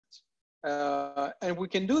assignment. And we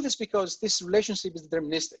can do this because this relationship is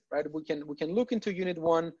deterministic, right? We can look into unit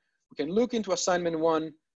one, we can look into assignment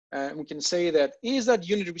one, and we can say that is that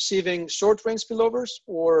unit receiving short range spillovers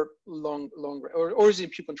or or is it in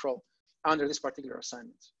pure control under this particular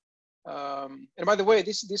assignment. And by the way,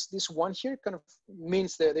 this one here kind of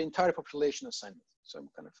means the entire population assignment. So I'm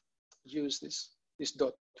kind of use this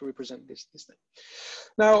dot to represent this thing.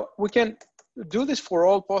 Now we can do this for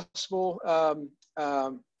all possible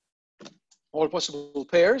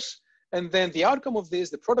pairs, and then the outcome of this,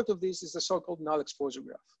 the product of this, is the so-called null exposure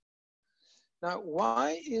graph. Now,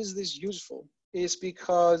 why is this useful? Is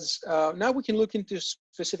because now we can look into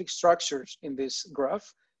specific structures in this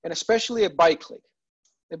graph, and especially a biclique.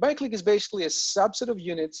 A biclique is basically a subset of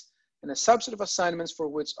units and a subset of assignments for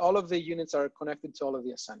which all of the units are connected to all of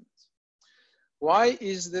the assignments. Why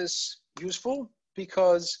is this useful?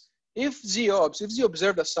 Because if the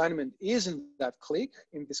observed assignment is in that clique,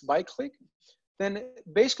 in this biclique, then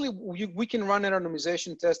basically we can run a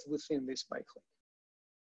randomization test within this biclique.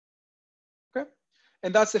 Okay,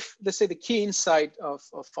 and that's let's say the key insight of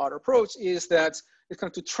our approach is that it's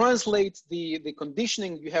going to translate the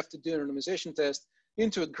conditioning you have to do in a randomization test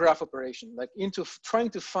into a graph operation, like into trying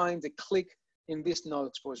to find the clique in this null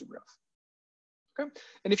exposure graph. Okay,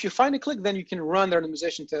 and if you find a clique, then you can run the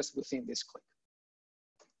randomization test within this clique.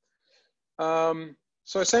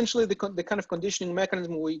 So essentially, the kind of conditioning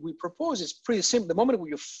mechanism we propose is pretty simple. The moment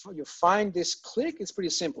you find this clique, it's pretty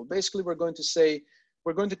simple. Basically, we're going to say,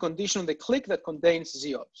 we're going to condition the clique that contains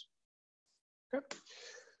ZOBs. Okay.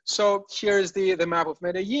 So here is the map of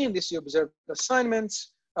Medellín. This is the observed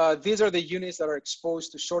assignments. These are the units that are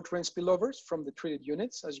exposed to short-range spillovers from the treated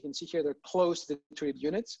units. As you can see here, they're close to the treated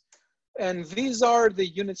units. And these are the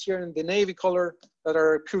units here in the navy color that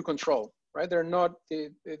are pure control, right? They're not, they're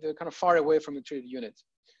kind of far away from the treated unit.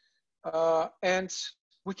 And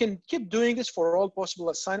we can keep doing this for all possible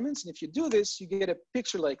assignments. And if you do this, you get a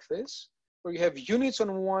picture like this, where you have units on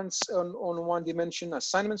one dimension,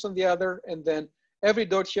 assignments on the other, and then every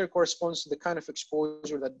dot here corresponds to the kind of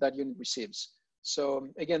exposure that unit receives. So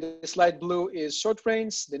again, this light blue is short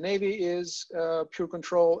range, the navy is pure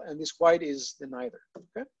control, and this white is the neither.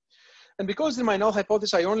 Okay, and because in my null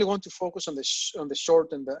hypothesis I only want to focus on the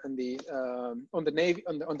short and the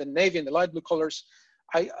navy and the light blue colors,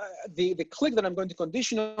 the clique that I'm going to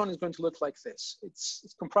condition on is going to look like this.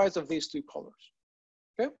 It's comprised of these two colors.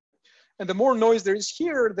 Okay. And the more noise there is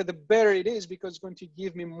here, the better it is, because it's going to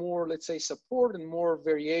give me more, let's say, support and more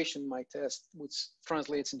variation in my test, which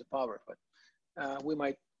translates into power. But we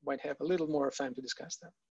might have a little more time to discuss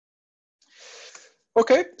that.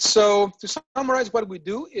 Okay, so to summarize, what we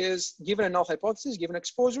do is, given a null hypothesis, given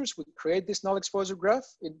exposures, we create this null exposure graph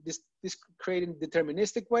in this created in a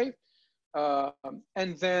deterministic way.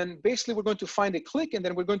 And then basically we're going to find a clique, and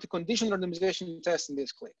then we're going to condition the randomization test in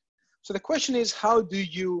this clique. So the question is, how do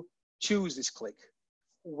you choose this clique?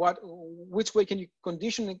 Which way can you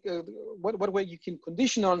condition? What way you can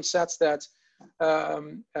condition on such that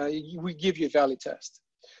we give you a valid test?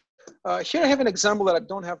 Here I have an example that I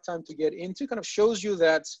don't have time to get into. Kind of shows you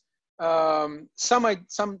that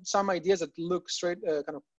some ideas that look straight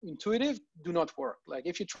kind of intuitive do not work. Like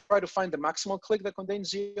if you try to find the maximal clique that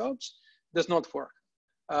contains ZOBs, does not work.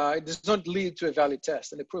 It does not lead to a valid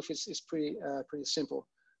test, and the proof is pretty simple.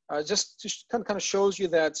 Just to kind of shows you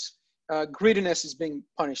that greediness is being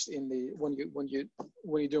punished in when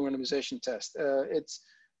you're doing a randomization test.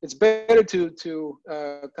 It's better to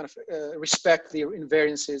kind of respect the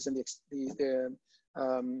invariances and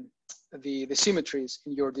the symmetries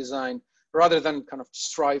in your design, rather than kind of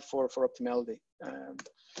strive for optimality.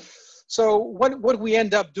 So what we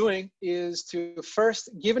end up doing is to first,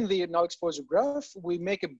 given the null exposure graph, we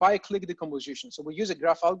make a biclique decomposition. So we use a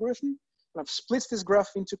graph algorithm, kind of splits this graph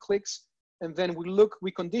into cliques, and then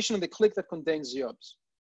we condition the clique that contains ZOBs.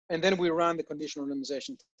 And then we run the conditional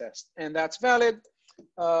randomization test. And that's valid.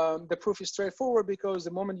 The proof is straightforward, because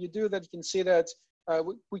the moment you do that, you can see that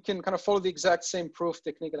we can kind of follow the exact same proof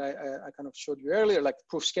technique that I kind of showed you earlier, like the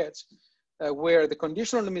proof sketch, where the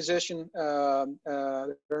conditional randomization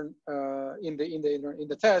in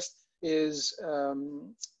the test is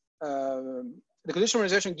the conditional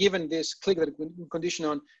randomization given this clique that we condition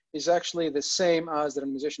on is actually the same as the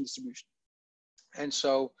randomization distribution. And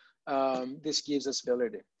so this gives us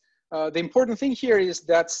validity. The important thing here is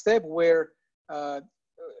that step where,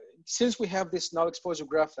 since we have this null exposure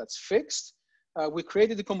graph that's fixed, we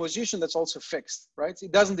created a decomposition that's also fixed, right?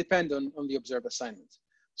 It doesn't depend on the observed assignment.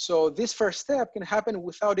 So this first step can happen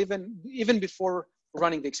without even before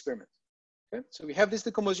running the experiment. Okay? So we have this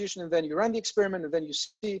decomposition, and then you run the experiment, and then you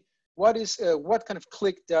see what kind of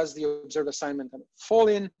clique does the observed assignment kind of fall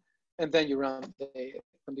in, and then you run the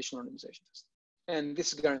conditional randomization test. And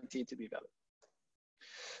this is guaranteed to be valid.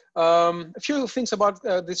 A few things about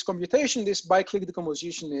this computation. This biclique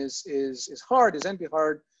decomposition is hard, is NP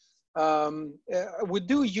hard. We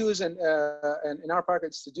do use in our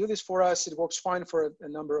package to do this for us. It works fine for a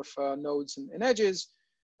number of nodes and edges.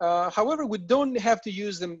 However, we don't have to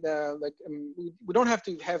use them we don't have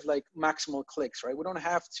to have like maximal cliques, right? We don't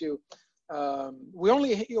have to. We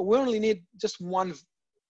only need just one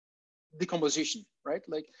decomposition, right?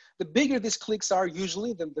 Like the bigger these cliques are,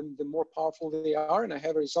 usually, the more powerful they are. And I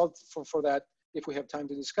have a result for that if we have time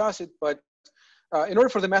to discuss it. But in order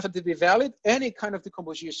for the method to be valid, any kind of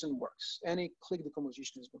decomposition works. Any clique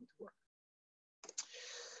decomposition is going to work.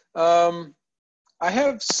 I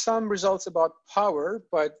have some results about power,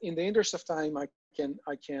 but in the interest of time, I can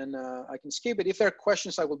skip it. If there are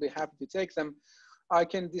questions, I will be happy to take them. I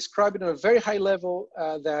can describe it on a very high level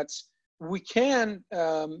that we can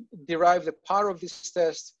derive the power of this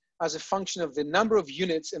test as a function of the number of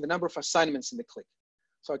units and the number of assignments in the clique.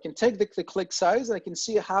 So I can take the clique size and I can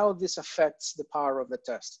see how this affects the power of the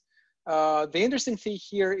test. The interesting thing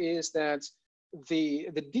here is that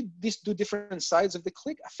these two different sides of the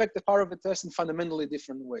clique affect the power of the test in fundamentally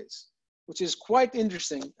different ways, which is quite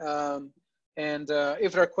interesting.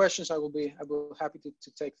 If there are questions, I will be happy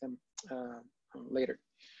to take them later.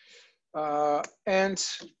 And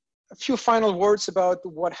a few final words about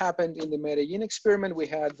what happened in the Medellín experiment. We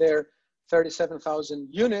had there 37,000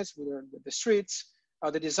 units with the streets.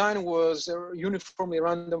 The design was uniformly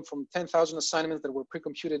random from 10,000 assignments that were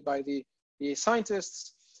pre-computed by the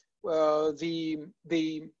scientists. The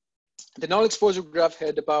null exposure graph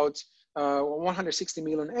had about 160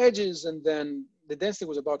 million edges, and then the density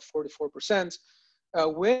was about 44%.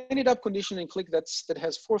 We ended up conditioning clique that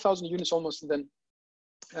has 4,000 units almost, and then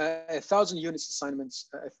 1,000 units assignments,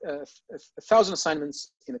 1,000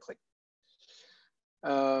 assignments in a clique.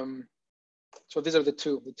 So these are the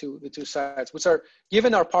two sides, which are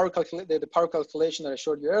given our power the power calculation that I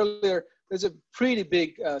showed you earlier. There's a pretty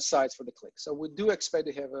big size for the clique, so we do expect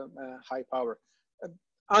to have a high power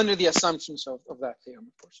under the assumptions of that theorem,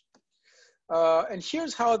 of course. And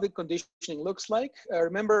here's how the conditioning looks like.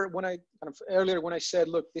 Remember when I earlier when I said,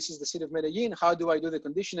 look, this is the city of Medellín. How do I do the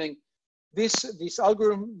conditioning? This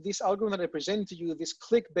algorithm that I presented to you, this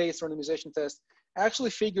clique-based randomization test, actually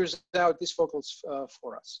figures out these focals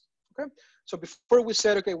for us. Okay, so before we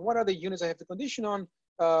said, okay, what are the units I have to condition on?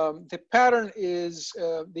 The pattern is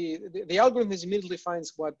the algorithm immediately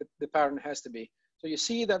finds what the pattern has to be. So you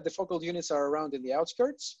see that the focal units are around in the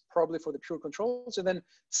outskirts, probably for the pure controls, and then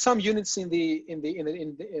some units in the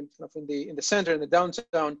center, in the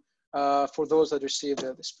downtown, for those that receive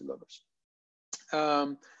the spillovers.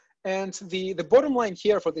 And the bottom line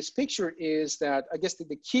here for this picture is that, I guess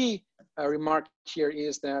the key remark here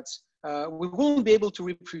is that we won't be able to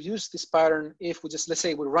reproduce this pattern if we just, let's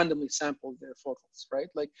say, we randomly sample the focals, right?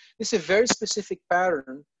 Like, this is a very specific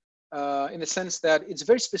pattern in the sense that it's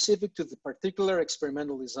very specific to the particular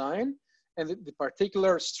experimental design and the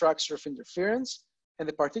particular structure of interference and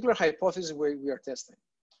the particular hypothesis where we are testing.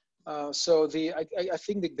 So I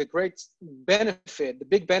think the great benefit, the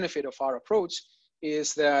big benefit of our approach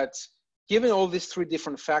is that given all these three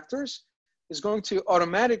different factors, is going to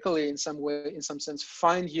automatically, in some way, in some sense,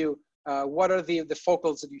 find you what are the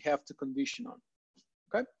focals that you have to condition on.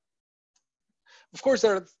 Okay. Of course,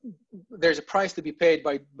 there's a price to be paid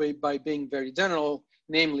by being very general,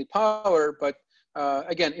 namely power. But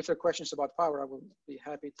again, if there are questions about power, I will be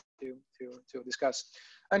happy to discuss.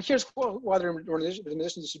 And here's what the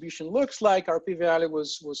randomization distribution looks like. Our p-value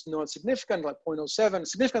was not significant, like 0.07,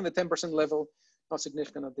 significant at the 10% level, not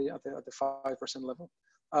significant at the 5% level.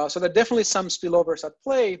 So there are definitely some spillovers at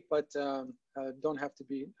play, but don't have to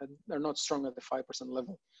be, they're not strong at the 5%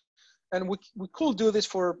 level. And we could do this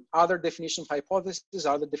for other definition of hypotheses,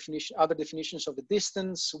 other definitions of the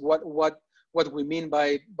distance, what we mean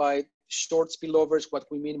by short spillovers, what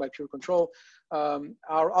we mean by pure control.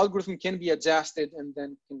 Our algorithm can be adjusted and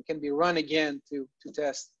then can be run again to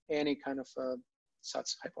test any kind of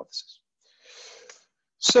such hypothesis.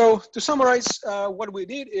 So to summarize, what we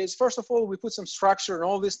did is, first of all, we put some structure in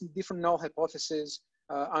all these different null hypotheses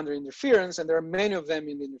under interference, and there are many of them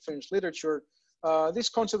in the interference literature. This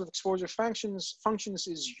concept of exposure functions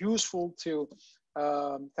is useful to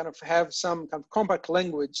kind of have some kind of compact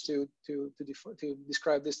language to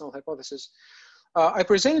describe this null hypothesis. I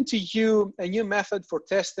presented to you a new method for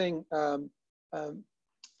testing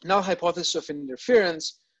null hypothesis of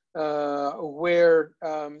interference, where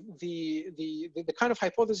the kind of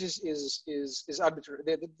hypothesis is arbitrary.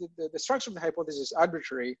 The structure of the hypothesis is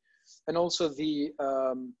arbitrary, and also the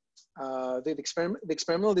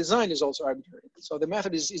experimental design is also arbitrary. So the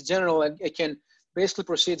method is general, and it can basically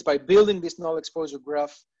proceeds by building this null exposure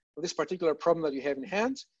graph for this particular problem that you have in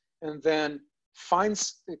hand, and then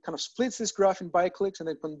it kind of splits this graph in bicliques and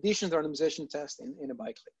then conditions the randomization test in a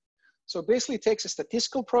biclique. So basically it takes a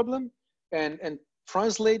statistical problem and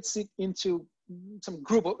translates it into some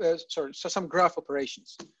some graph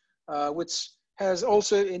operations, which has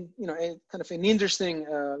also a kind of an interesting,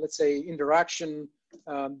 let's say, interaction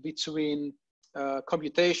between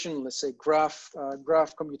computation, let's say graph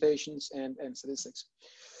computations and statistics.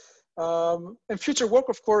 And future work,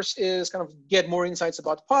 of course, is kind of get more insights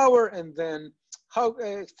about power, and then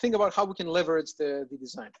think about how we can leverage the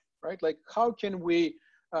design, right? Like how can we,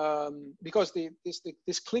 because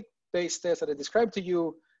this clique-based test that I described to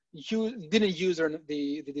you, you didn't use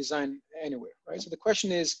the design anywhere, right? So the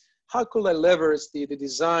question is, how could I leverage the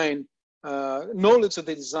design, knowledge of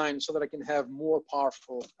the design, so that I can have more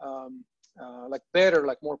powerful,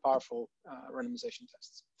 more powerful randomization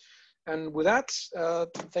tests? And with that,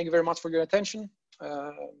 thank you very much for your attention.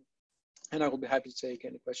 And I will be happy to take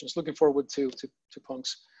any questions. Looking forward to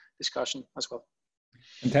Peng's discussion as well.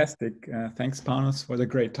 Fantastic. Thanks, Panos, for the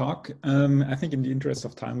great talk. I think in the interest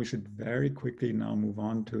of time, we should very quickly now move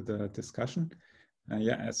on to the discussion.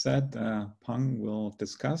 As said, Peng will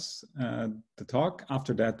discuss the talk.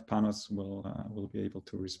 After that, Panos will be able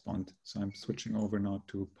to respond. So I'm switching over now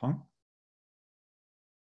to Peng.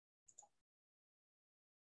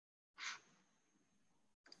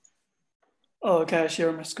 Oh, can I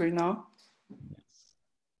share my screen now? Yes.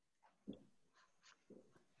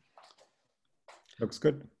 Looks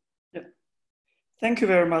good. Yeah. Thank you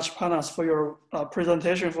very much, Panos, for your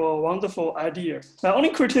presentation, for a wonderful idea. My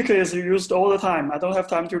only critique is you used all the time. I don't have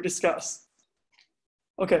time to discuss.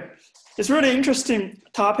 Okay, it's really interesting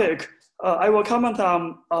topic. I will comment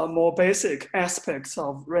on more basic aspects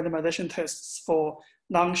of randomization tests for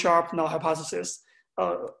non-sharp null hypothesis.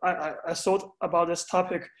 I thought about this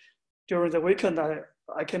topic during the weekend. I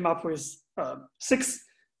came up with 6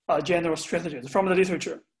 general strategies from the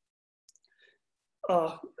literature.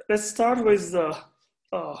 Let's start with the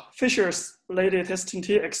Fisher's lady testing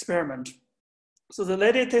T experiment. So the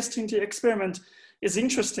lady testing T experiment is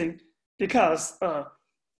interesting because,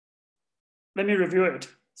 let me review it.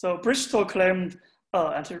 So Bristol claimed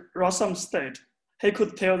at Rossum state, he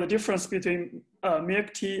could tell the difference between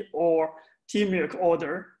milk tea or tea milk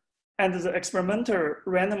order, and the experimenter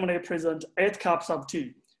randomly present 8 cups of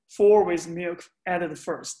tea, 4 with milk added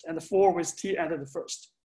first, and 4 with tea added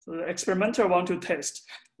first. So the experimenter want to test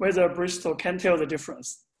whether Bristol can tell the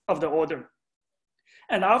difference of the order.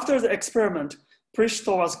 And after the experiment,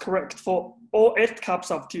 Bristol was correct for all 8 cups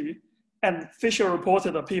of tea, and Fisher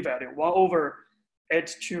reported a p-value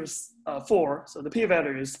 1/8-4. So the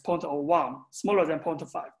p-value is 0.01, smaller than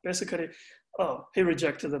 0.5. Basically, he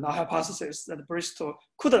rejected the null hypothesis that Bristol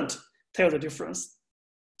couldn't tell the difference.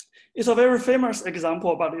 It's a very famous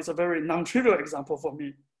example, but it's a very non-trivial example for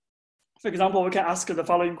me. For example, we can ask the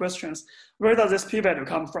following questions. Where does this p-value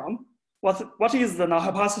come from? What is the null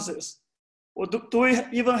hypothesis? Or do we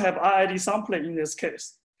even have IID sampling in this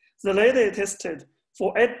case? The lady tested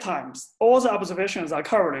for 8 times. All the observations are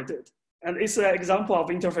correlated, and it's an example of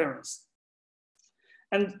interference.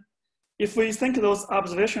 And if we think those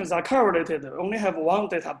observations are correlated, only have 1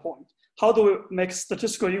 data point, how do we make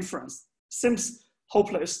statistical inference? Seems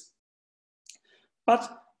hopeless. But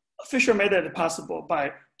Fisher made it possible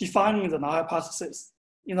by defining the null hypothesis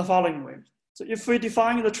in the following way. So if we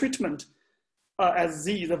define the treatment as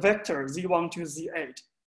Z, the vector Z1 to Z8,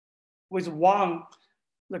 with 1,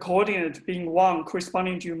 the coordinate being 1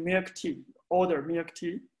 corresponding to milk tea, order milk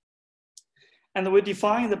tea, and we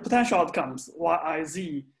define the potential outcomes,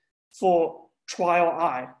 YIZ, for trial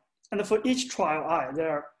I. And for each trial I,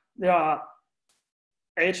 there are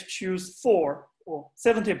 8 choose 4 or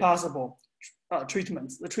 70 possible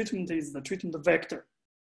treatments. The treatment is the treatment vector.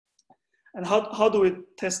 And how do we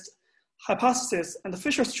test hypothesis? And the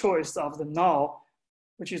Fisher's choice of the null,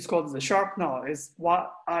 which is called the sharp null, is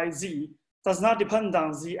YIZ, does not depend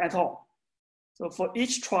on Z at all. So for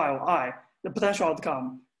each trial I, the potential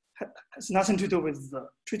outcome has nothing to do with the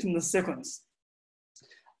treatment sequence.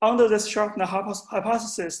 Under this sharpness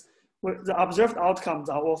hypothesis, the observed outcomes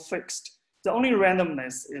are all fixed. The only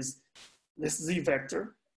randomness is this Z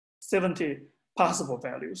vector, 70 possible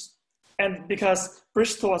values. And because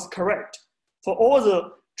Bristol was correct for all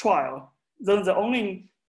the trial, then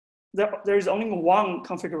there is only one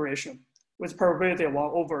configuration with probability of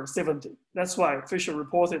 1/70. That's why Fisher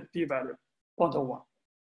reported p-value 0.01.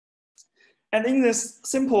 And in this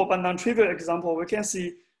simple but non-trivial example, we can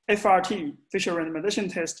see FRT, Fisher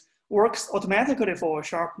randomization test, works automatically for a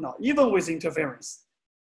sharp null, even with interference.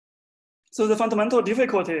 So the fundamental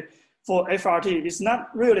difficulty for FRT is not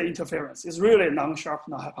really interference, it's really non-sharp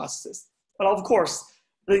null hypothesis. But of course,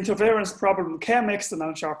 the interference problem can make the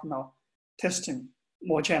non-sharp null testing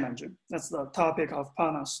more challenging. That's the topic of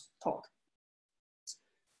Panos' talk.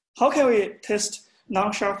 How can we test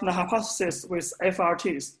non-sharp null hypothesis with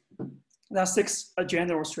FRTs? There are 6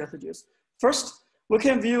 general strategies. First, we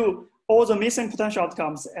can view all the missing potential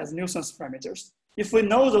outcomes as nuisance parameters. If we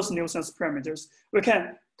know those nuisance parameters, we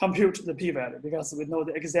can compute the p-value because we know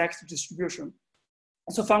the exact distribution.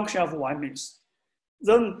 It's a function of y miss.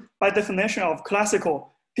 Then, by definition of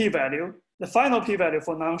classical p-value, the final p-value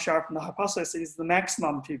for non-sharp null hypothesis is the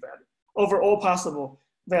maximum p-value over all possible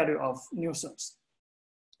value of nuisance.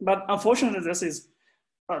 But unfortunately, this is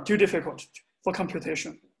too difficult for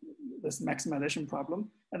computation, this maximization problem,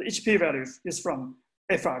 and each p-value is from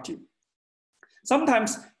FRT.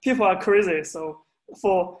 Sometimes people are crazy, so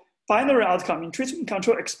for binary outcome in treatment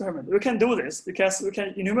control experiment, we can do this because we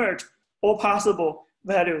can enumerate all possible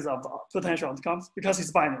values of potential outcomes because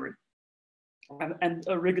it's binary. And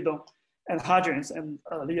Rigdon and Hodgins and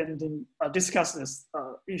Lian discuss this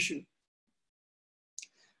issue.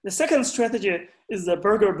 The second strategy is the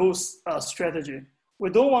Berger-Booth strategy. We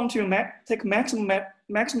don't want to take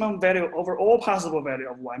maximum value over all possible value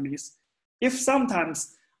of y miss. If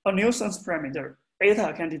sometimes a nuisance parameter,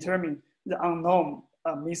 eta, can determine the unknown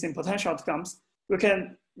missing potential outcomes, we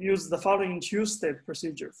can use the following two-step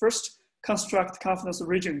procedure. First, construct confidence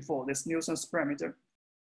region for this nuisance parameter.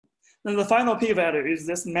 Then the final p-value is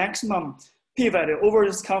this maximum p-value over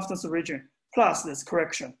this confidence region plus this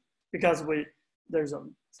correction, because there's a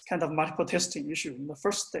kind of multiple testing issue. In the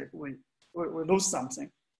first step, we lose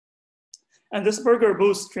something. And this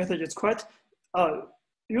Berger-Booth strategy is quite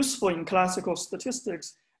useful in classical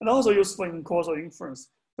statistics and also useful in causal inference.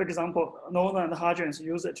 For example, Nolan and Hodgins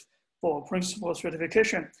use it for principal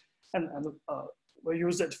stratification, and we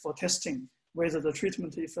use it for testing whether the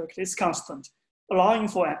treatment effect is constant, allowing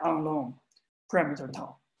for an unknown parameter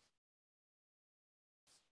tau.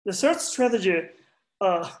 The third strategy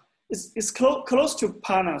is close to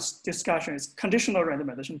Panos' discussion. It's conditional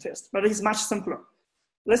randomization test, but it's much simpler.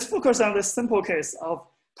 Let's focus on this simple case of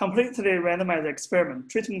completely randomized experiment,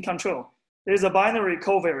 treatment control. There's a binary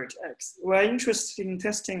covariate X. We're interested in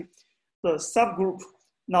testing the subgroup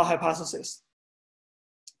null hypothesis,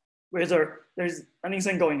 whether there's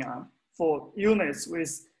anything going on for units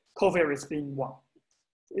with covariates being 1.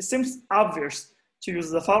 It seems obvious to use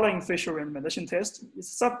the following Fisher randomization test.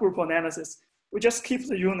 It's subgroup analysis. We just keep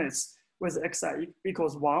the units with xi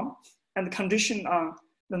equals 1 and condition on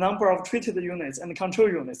the number of treated units and control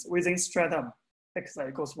units within stratum xi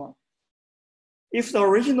equals 1. If the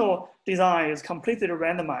original design is completely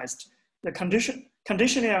randomized, the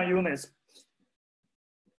conditioning on units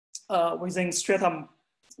within stratum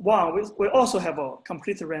 1, we also have a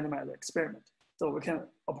completely randomized experiment. So we can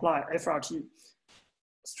apply FRT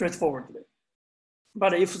straightforwardly.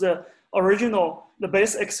 But if the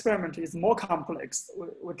base experiment is more complex,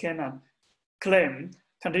 we cannot claim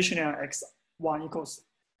conditioning on xi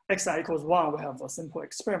equals 1, we have a simple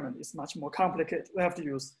experiment. It's much more complicated. We have to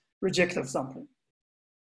use rejective sampling.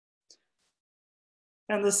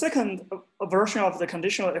 And the second version of the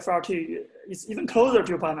conditional FRT is even closer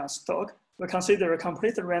to Panos' talk. We consider a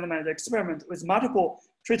completely randomized experiment with multiple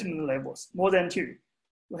treatment levels, more than 2.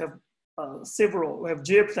 We have we have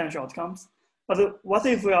J potential outcomes. But what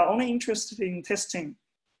if we are only interested in testing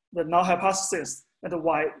the null hypothesis that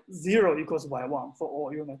y0 equals y1 for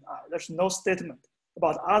all unit I? There's no statement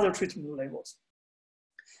about other treatment levels.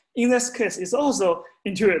 In this case, it's also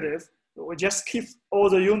intuitive. We just keep all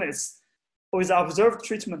the units with observed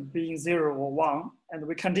treatment being 0 or 1, and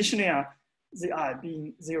we conditioning on the I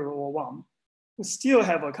being 0 or 1. We still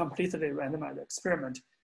have a completely randomized experiment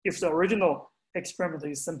if the original experiment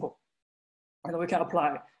is simple. And we can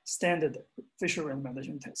apply standard Fisher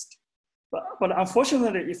randomization test. But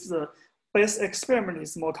unfortunately, if the base experiment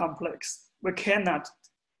is more complex, we cannot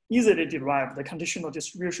easily derive the conditional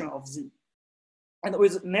distribution of Z. And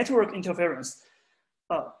with network interference,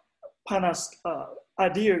 Panos'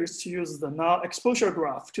 idea is to use the null exposure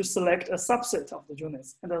graph to select a subset of the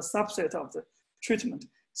units and a subset of the treatment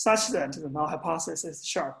such that the null hypothesis is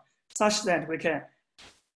sharp, such that we can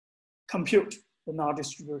compute the null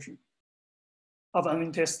distribution of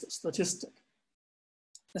untested statistic.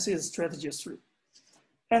 This is strategy 3.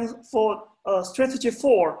 And for strategy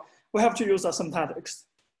 4, we have to use asymptotics.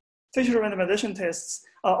 Facial randomization tests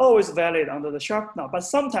are always valid under the sharp null, but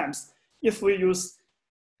sometimes if we use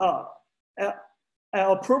an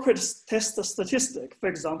appropriate test statistic, for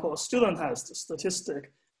example, a studentized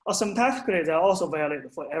statistic, asymptotically they're also valid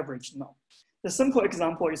for average null. The simple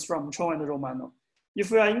example is from Cho and Romano. If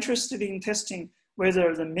we are interested in testing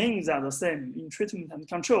whether the means are the same in treatment and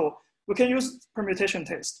control, we can use permutation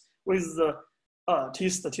test with the T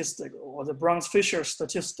statistic or the Browns-Fisher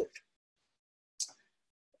statistic.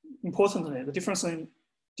 Importantly, the difference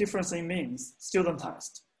in means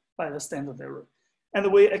studentized by the standard error.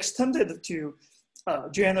 And we extended to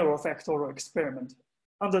general factorial experiment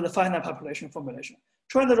under the finite population formulation.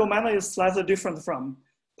 Cho and Romano is slightly different from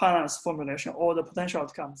Panos' formulation. All the potential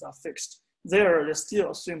outcomes are fixed. There, they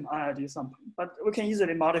still assume IID sampling, but we can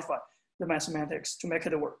easily modify the mathematics to make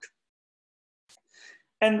it work.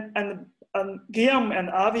 And Guillaume and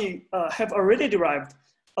Avi have already derived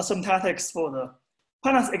asymptotics for the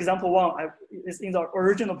Panos example 1 is in the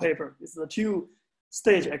original paper. It's the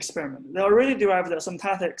 2-stage experiment. They already derived the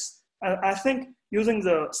asymptotics. And I think using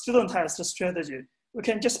the studentized strategy, we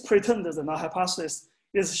can just pretend that the null hypothesis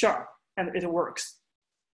is sharp and it works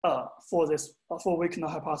for weak null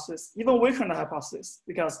hypothesis, even weaker null hypothesis,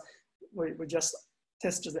 because we just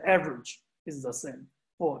test the average is the same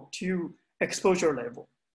for 2 exposure level.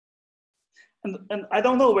 And I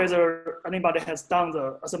don't know whether anybody has done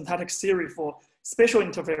the asymptotic theory for spatial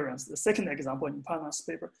interference, the second example in Panos'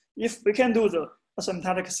 paper. If we can do the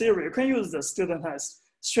asymptotic theory, you can use the studentized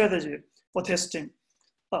strategy for testing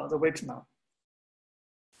the weak null.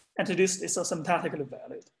 And this is asymptotically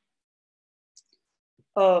valid.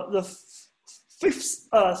 The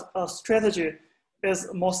 5th strategy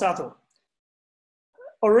is more subtle.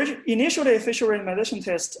 Initially, facial randomization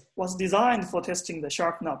test was designed for testing the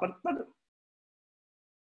sharp null, but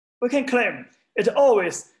we can claim it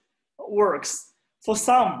always works for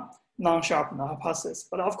some non-sharp null hypothesis.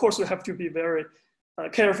 But of course, we have to be very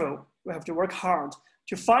careful. We have to work hard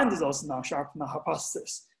to find those non-sharp null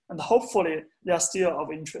hypotheses. And hopefully, they are still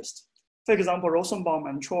of interest. For example, Rosenbaum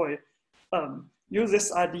and Choi use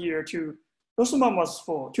this idea to, Rosenbaum was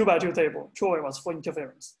for 2x2 table, Choi was for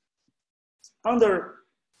interference. Under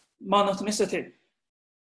monotonicity,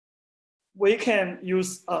 we can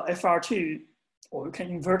use FRT, or we can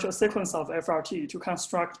invert a sequence of FRT to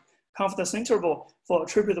construct confidence interval for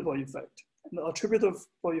attributable effect. And the attributable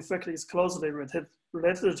effect is closely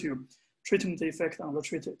related to treatment effect on the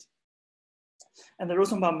treated. And the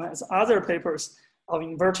Rosenbaum has other papers of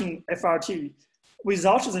inverting FRT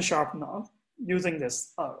without the sharp null using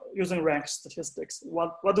this, using rank statistics.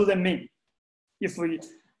 What do they mean if we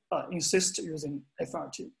insist using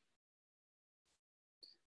FRT?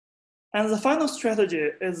 And the final strategy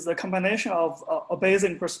is the combination of a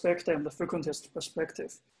Bayesian perspective and the frequentist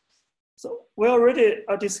perspective. So we already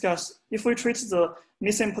discussed, if we treat the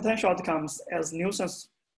missing potential outcomes as nuisance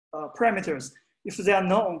parameters, if they are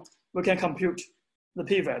known, we can compute the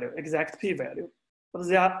p-value, exact p-value. But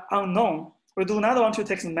they are unknown. We do not want to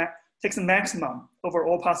take the maximum over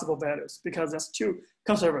all possible values because that's too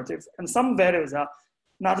conservative. And some values are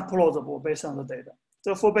not plausible based on the data.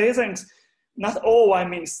 So for Bayesians, not all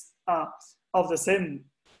y-means are of the same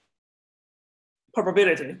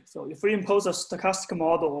probability. So if we impose a stochastic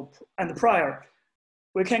model and prior,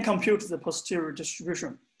 we can compute the posterior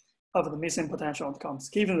distribution of the missing potential outcomes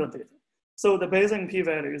given the data. So the Bayesian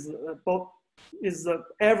p-value is the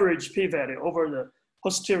average p-value over the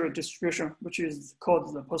posterior distribution, which is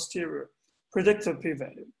called the posterior predictive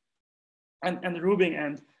p-value. And Rubin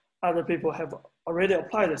and other people have already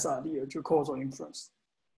applied this idea to causal inference.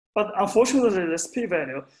 But unfortunately, this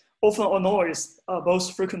p-value often annoys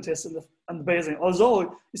both frequentist and Bayesian,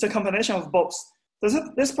 although it's a combination of both.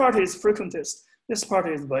 This part is frequentist, this part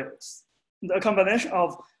is Bayes. The combination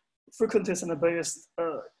of frequentist and Bayes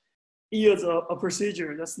yields a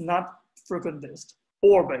procedure that's not frequentist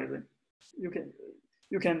or Bayesian.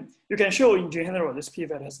 You can show in general this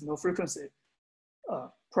p-value has no frequency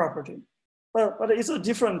property, but it's a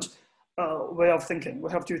different way of thinking.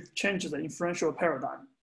 We have to change the inferential paradigm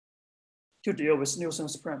to deal with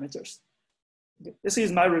nuisance parameters. This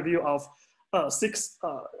is my review of 6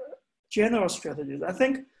 general strategies. I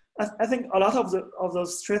think a lot of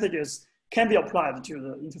those strategies can be applied to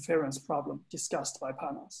the interference problem discussed by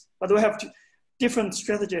Panos, but we have to different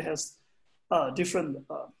strategy has different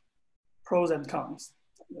pros and cons.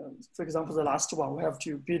 For example, the last one, we have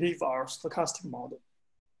to believe our stochastic model.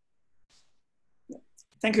 Yeah.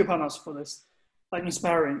 Thank you, Panos, for this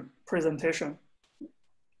inspiring presentation.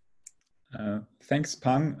 Thanks,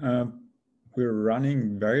 Peng. We're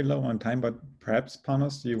running very low on time, but perhaps,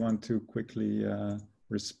 Panos, you want to quickly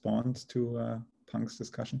respond to Peng's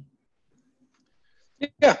discussion?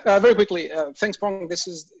 Yeah, very quickly. Thanks, Peng. This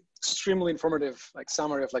is extremely informative, like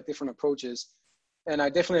summary of like different approaches. And I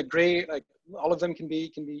definitely agree, like all of them can be.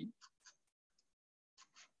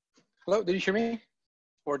 Hello, did you hear me?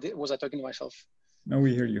 Or was I talking to myself? No,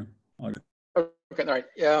 we hear you. All good. Okay, all right.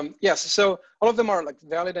 Yes, so all of them are like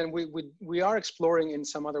valid, and we are exploring in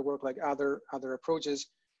some other work like other approaches.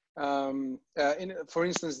 For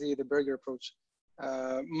instance, the Berkeley approach.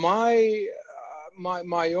 My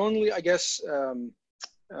only, I guess,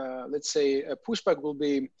 let's say a pushback will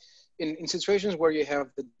be in situations where you have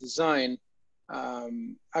the design.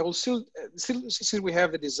 I will still, since we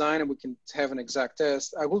have the design and we can have an exact test,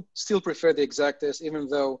 I will still prefer the exact test, even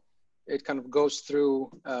though it kind of goes through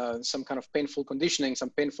some kind of painful conditioning, some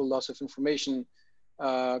painful loss of information,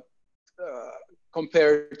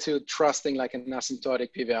 compared to trusting like an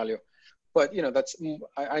asymptotic p-value. But you know, that's,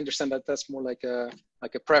 I understand that that's more like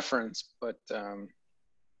a preference. But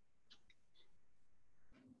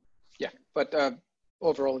yeah, but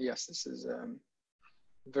overall, yes, this is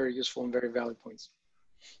very useful and very valid points.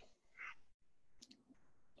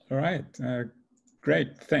 All right.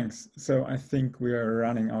 Great, thanks. So I think we are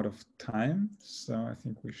running out of time. So I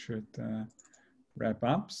think we should wrap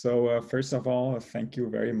up. So first of all, thank you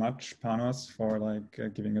very much, Panos, for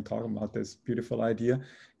giving a talk about this beautiful idea.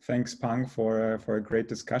 Thanks, Peng, for a great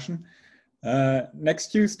discussion.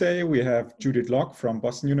 Next Tuesday, we have Judith Locke from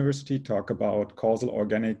Boston University talk about causal,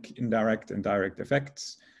 organic, indirect, and direct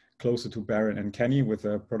effects, closer to Barron and Kenny with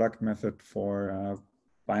a product method for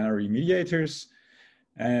binary mediators.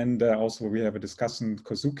 And also we have a discussant,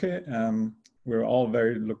 Kosuke. We're all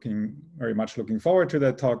very much looking forward to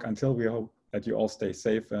that talk. Until we hope that you all stay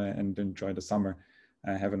safe and enjoy the summer.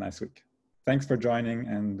 Have a nice week. Thanks for joining,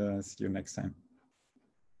 and see you next time.